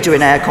world leader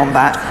in air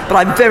combat, but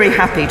I'm very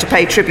happy to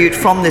pay tribute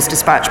from this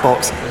dispatch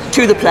box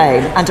to the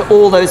plane and to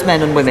all those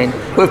men and women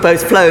who have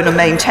both flown and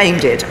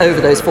maintained it over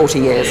those 40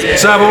 years.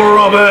 Savile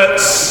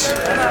Roberts.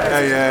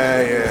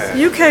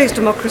 UK's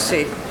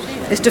democracy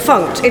is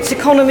defunct. Its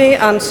economy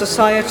and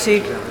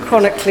society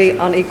chronically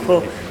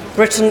unequal.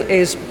 Britain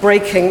is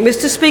breaking.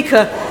 Mr.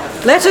 Speaker,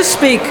 let us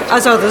speak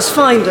as others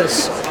find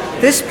us.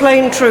 This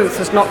plain truth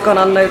has not gone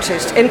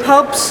unnoticed. In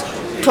pubs,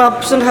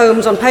 clubs and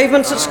homes, on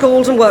pavements at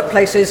schools and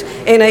workplaces,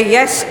 in a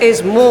Yes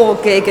is More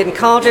gig in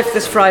Cardiff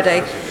this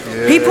Friday,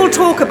 people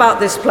talk about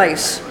this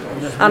place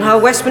and how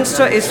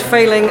Westminster is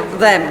failing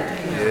them.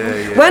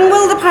 When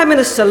will the Prime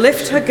Minister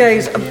lift her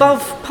gaze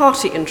above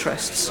party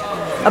interests,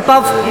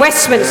 above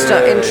Westminster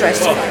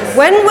interests?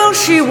 When will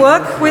she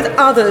work with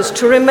others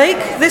to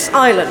remake this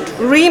island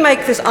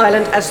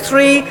as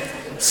 3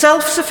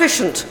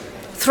 self-sufficient,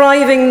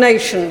 thriving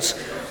nations,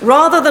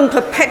 rather than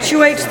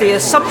perpetuate the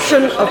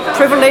assumption of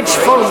privilege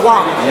for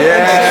one?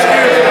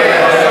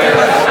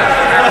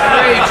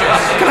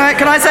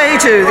 Can I say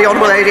to the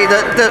Honourable Lady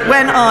that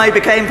when I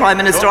became Prime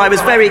Minister, I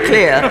was very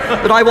clear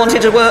that I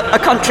wanted a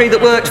country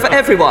that worked for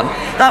everyone.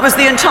 That was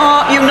the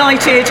entire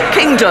United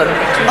Kingdom.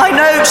 I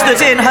note that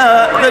in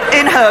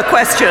her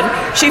question,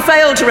 she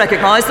failed to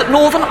recognise that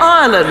Northern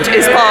Ireland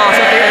is part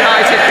of the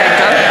United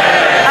Kingdom.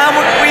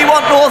 We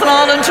want Northern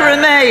Ireland to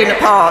remain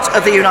part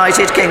of the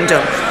United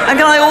Kingdom. And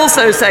can I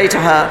also say to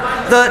her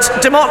that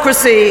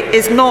democracy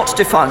is not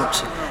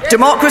defunct.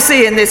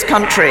 Democracy in this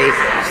country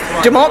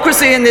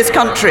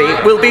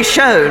will be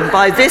shown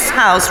by this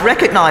House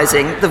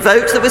recognising the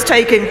vote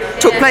that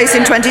took place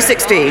in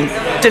 2016,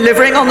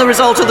 delivering on the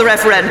result of the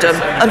referendum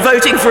and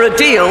voting for a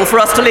deal for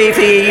us to leave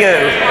the EU.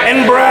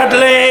 And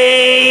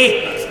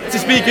Bradley! Mr.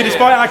 Speaker,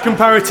 despite our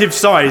comparative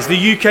size,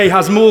 the UK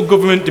has more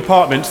government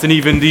departments than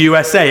even the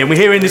USA, and we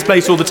hear in this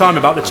place all the time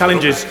about the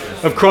challenges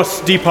of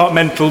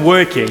cross-departmental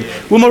working.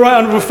 Will my right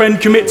honourable friend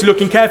commit to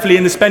looking carefully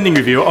in the spending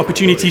review at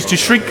opportunities to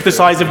shrink the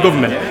size of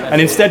government and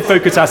instead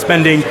focus our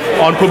spending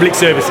on public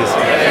services?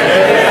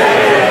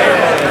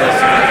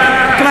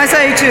 Can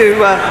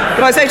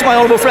I say to my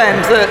honourable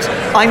friend that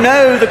I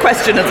know the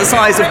question of the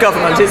size of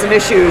government is an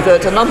issue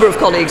that a number of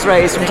colleagues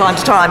raise from time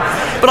to time,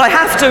 but I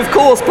have to, of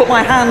course, put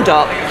my hand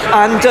up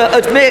and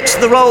admit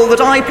the role that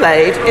I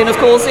played in, of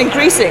course,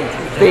 increasing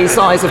the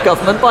size of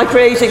government by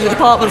creating the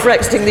Department for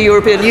Exiting the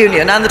European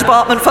Union and the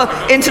Department for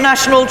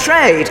International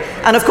Trade.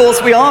 And of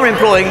course we are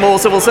employing more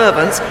civil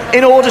servants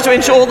in order to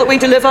ensure that we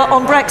deliver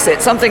on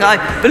Brexit, something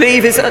I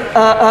believe is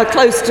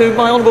close to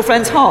my honourable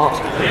friend's heart.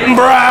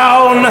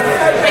 Brown!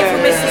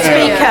 Mr.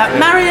 Speaker,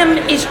 Mariam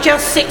is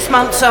just 6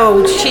 months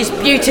old. She's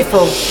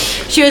beautiful.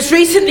 She was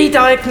recently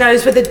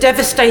diagnosed with a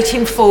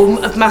devastating form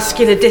of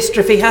muscular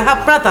dystrophy.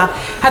 Her brother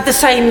had the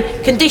same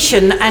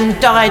condition and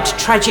died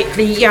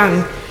tragically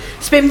young.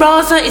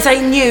 Spinraza is a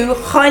new,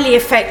 highly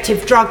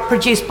effective drug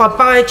produced by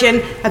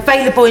Biogen,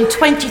 available in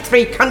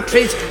 23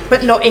 countries,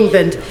 but not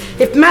England.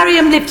 If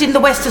Mariam lived in the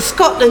west of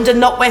Scotland and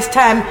not West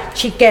Ham,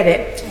 she'd get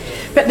it.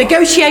 But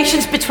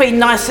negotiations between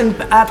NICE and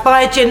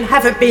Biogen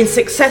haven't been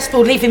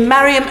successful, leaving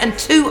Mariam and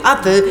 2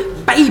 other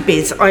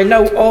babies I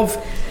know of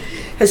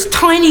as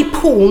tiny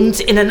pawns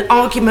in an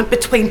argument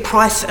between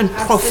price and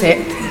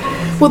profit.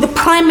 Will the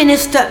Prime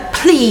Minister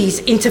please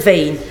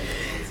intervene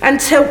and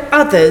tell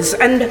others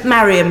and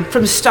Mariam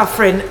from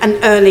suffering an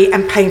early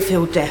and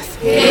painful death?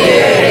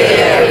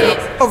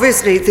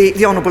 Obviously,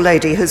 the Honourable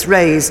Lady has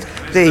raised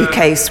the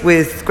case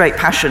with great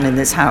passion in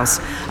this House.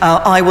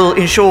 I will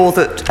ensure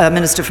that a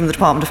Minister from the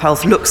Department of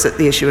Health looks at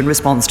the issue and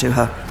responds to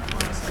her.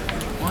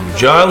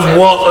 Giles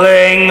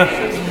Watling.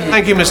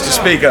 Thank you, Mr.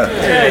 Speaker.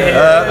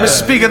 Mr.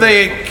 Speaker,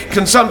 the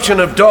consumption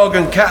of dog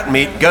and cat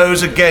meat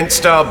goes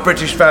against our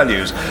British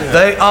values.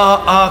 They are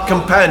our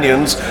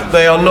companions,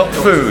 they are not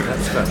food.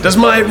 Does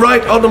my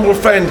right honourable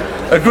friend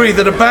agree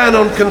that a ban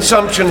on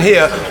consumption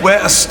here,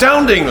 where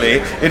astoundingly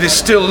it is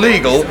still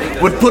legal,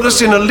 would put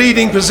us in a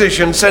leading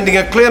position, sending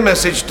a clear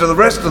message to the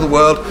rest of the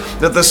world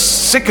that the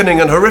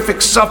sickening and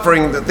horrific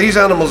suffering that these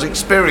animals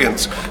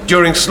experience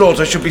during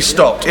slaughter should be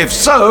stopped? If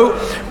so,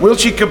 will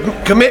she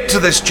commit to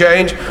this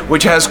change,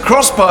 which has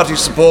cross-party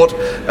support,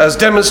 as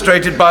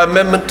demonstrated by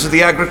amendment to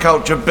the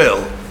Agriculture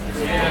Bill?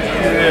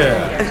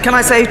 Can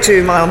I say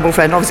to my honourable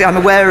friend, obviously I'm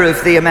aware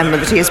of the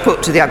amendment that he has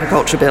put to the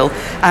Agriculture Bill,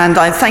 and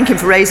I thank him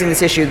for raising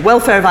this issue. The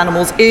welfare of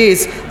animals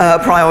is a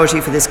priority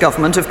for this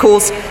government. Of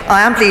course,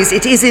 I am pleased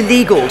it is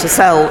illegal to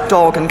sell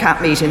dog and cat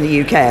meat in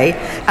the UK,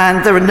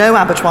 and there are no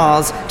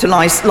abattoirs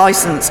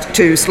licensed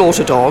to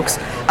slaughter dogs,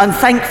 and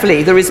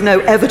thankfully there is no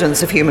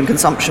evidence of human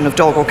consumption of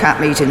dog or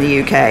cat meat in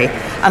the UK,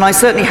 and I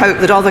certainly hope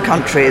that other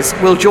countries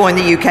will join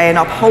the UK in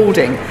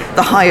upholding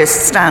the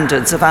highest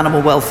standards of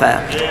animal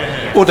welfare.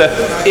 Order.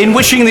 In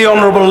wishing the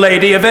Honourable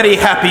Lady a very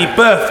happy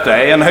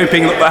birthday and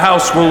hoping that the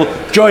House will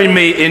join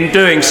me in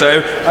doing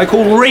so, I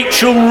call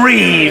Rachel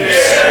Reeves.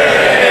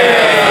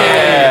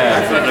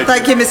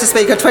 Thank you, Mr.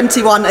 Speaker.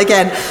 21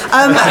 again.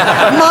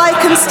 My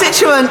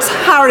constituent,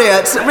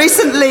 Harriet,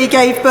 recently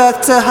gave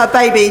birth to her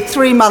baby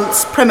 3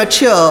 months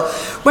premature.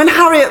 When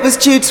Harriet was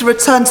due to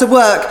return to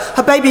work,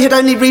 her baby had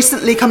only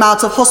recently come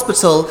out of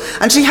hospital,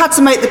 and she had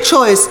to make the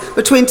choice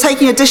between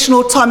taking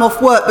additional time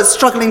off work but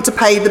struggling to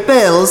pay the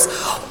bills,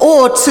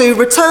 or to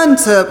return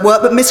to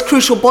work but miss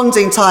crucial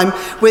bonding time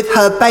with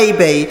her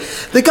baby.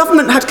 The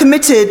government had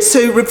committed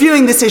to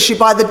reviewing this issue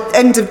by the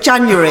end of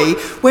January.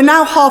 We're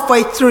now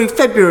halfway through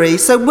February,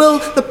 so will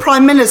the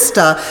Prime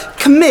Minister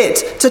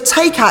commit to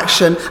take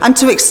action and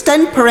to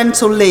extend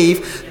parental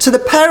leave to the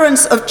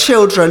parents of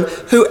children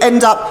who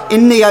end up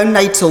in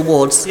neonatal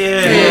wards?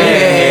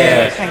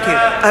 Thank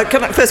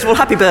you. First of all,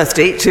 happy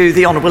birthday to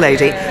the Honourable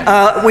Lady.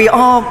 We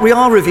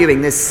are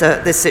reviewing this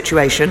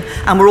situation,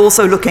 and we're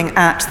also looking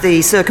at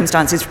the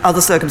circumstances,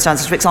 other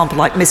circumstances, for example,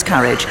 like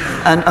miscarriage,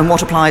 and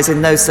what applies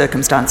in those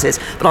circumstances.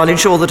 But I'll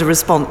ensure that a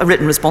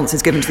written response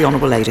is given to the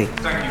Honourable Lady.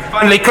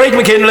 Finally, Craig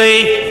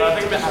McKinley.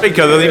 Mr.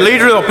 Speaker, the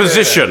Leader of the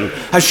Opposition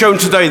has shown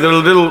today that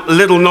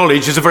little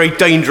knowledge is a very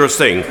dangerous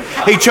thing.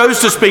 He chose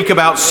to speak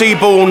about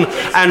Seabourn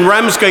and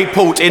Ramsgate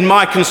Port in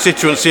my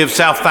constituency of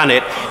South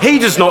Thanet. He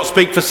does not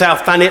speak for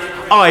South Thanet,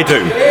 I do.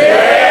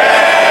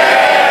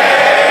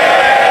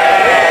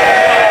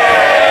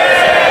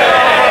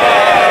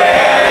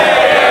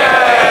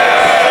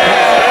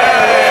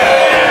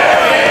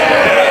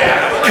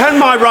 Can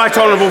my right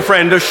honourable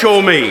friend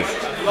assure me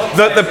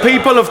that the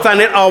people of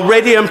Thanet are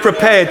ready and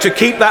prepared to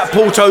keep that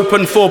port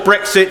open for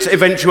Brexit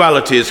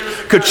eventualities?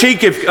 Could she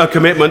give a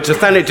commitment to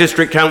Thanet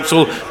District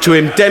Council to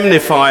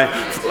indemnify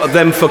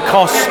them for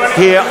costs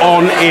here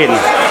on in?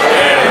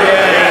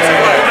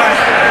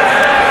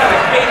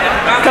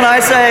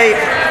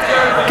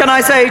 Can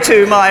I say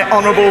to my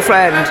honourable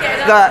friend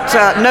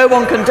that no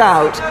one can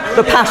doubt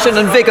the passion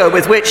and vigour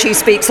with which he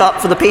speaks up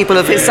for the people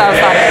of his South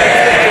Thanet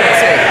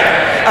constituency.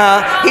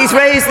 He's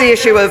raised the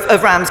issue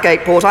of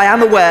Ramsgate Port. I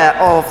am aware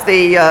of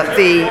the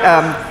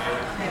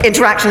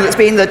interaction that's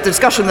been, the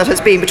discussion that has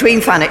been between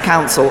Thanet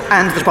Council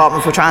and the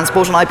Department for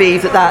Transport, and I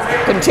believe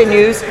that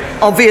continues.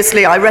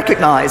 Obviously, I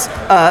recognise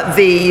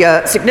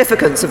the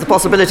significance of the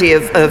possibility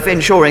of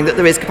ensuring that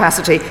there is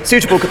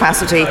suitable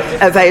capacity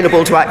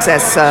available to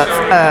access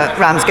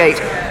Ramsgate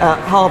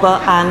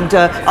Harbour, and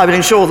I will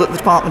ensure that the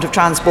Department of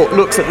Transport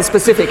looks at the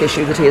specific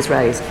issue that he has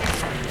raised.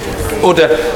 Order.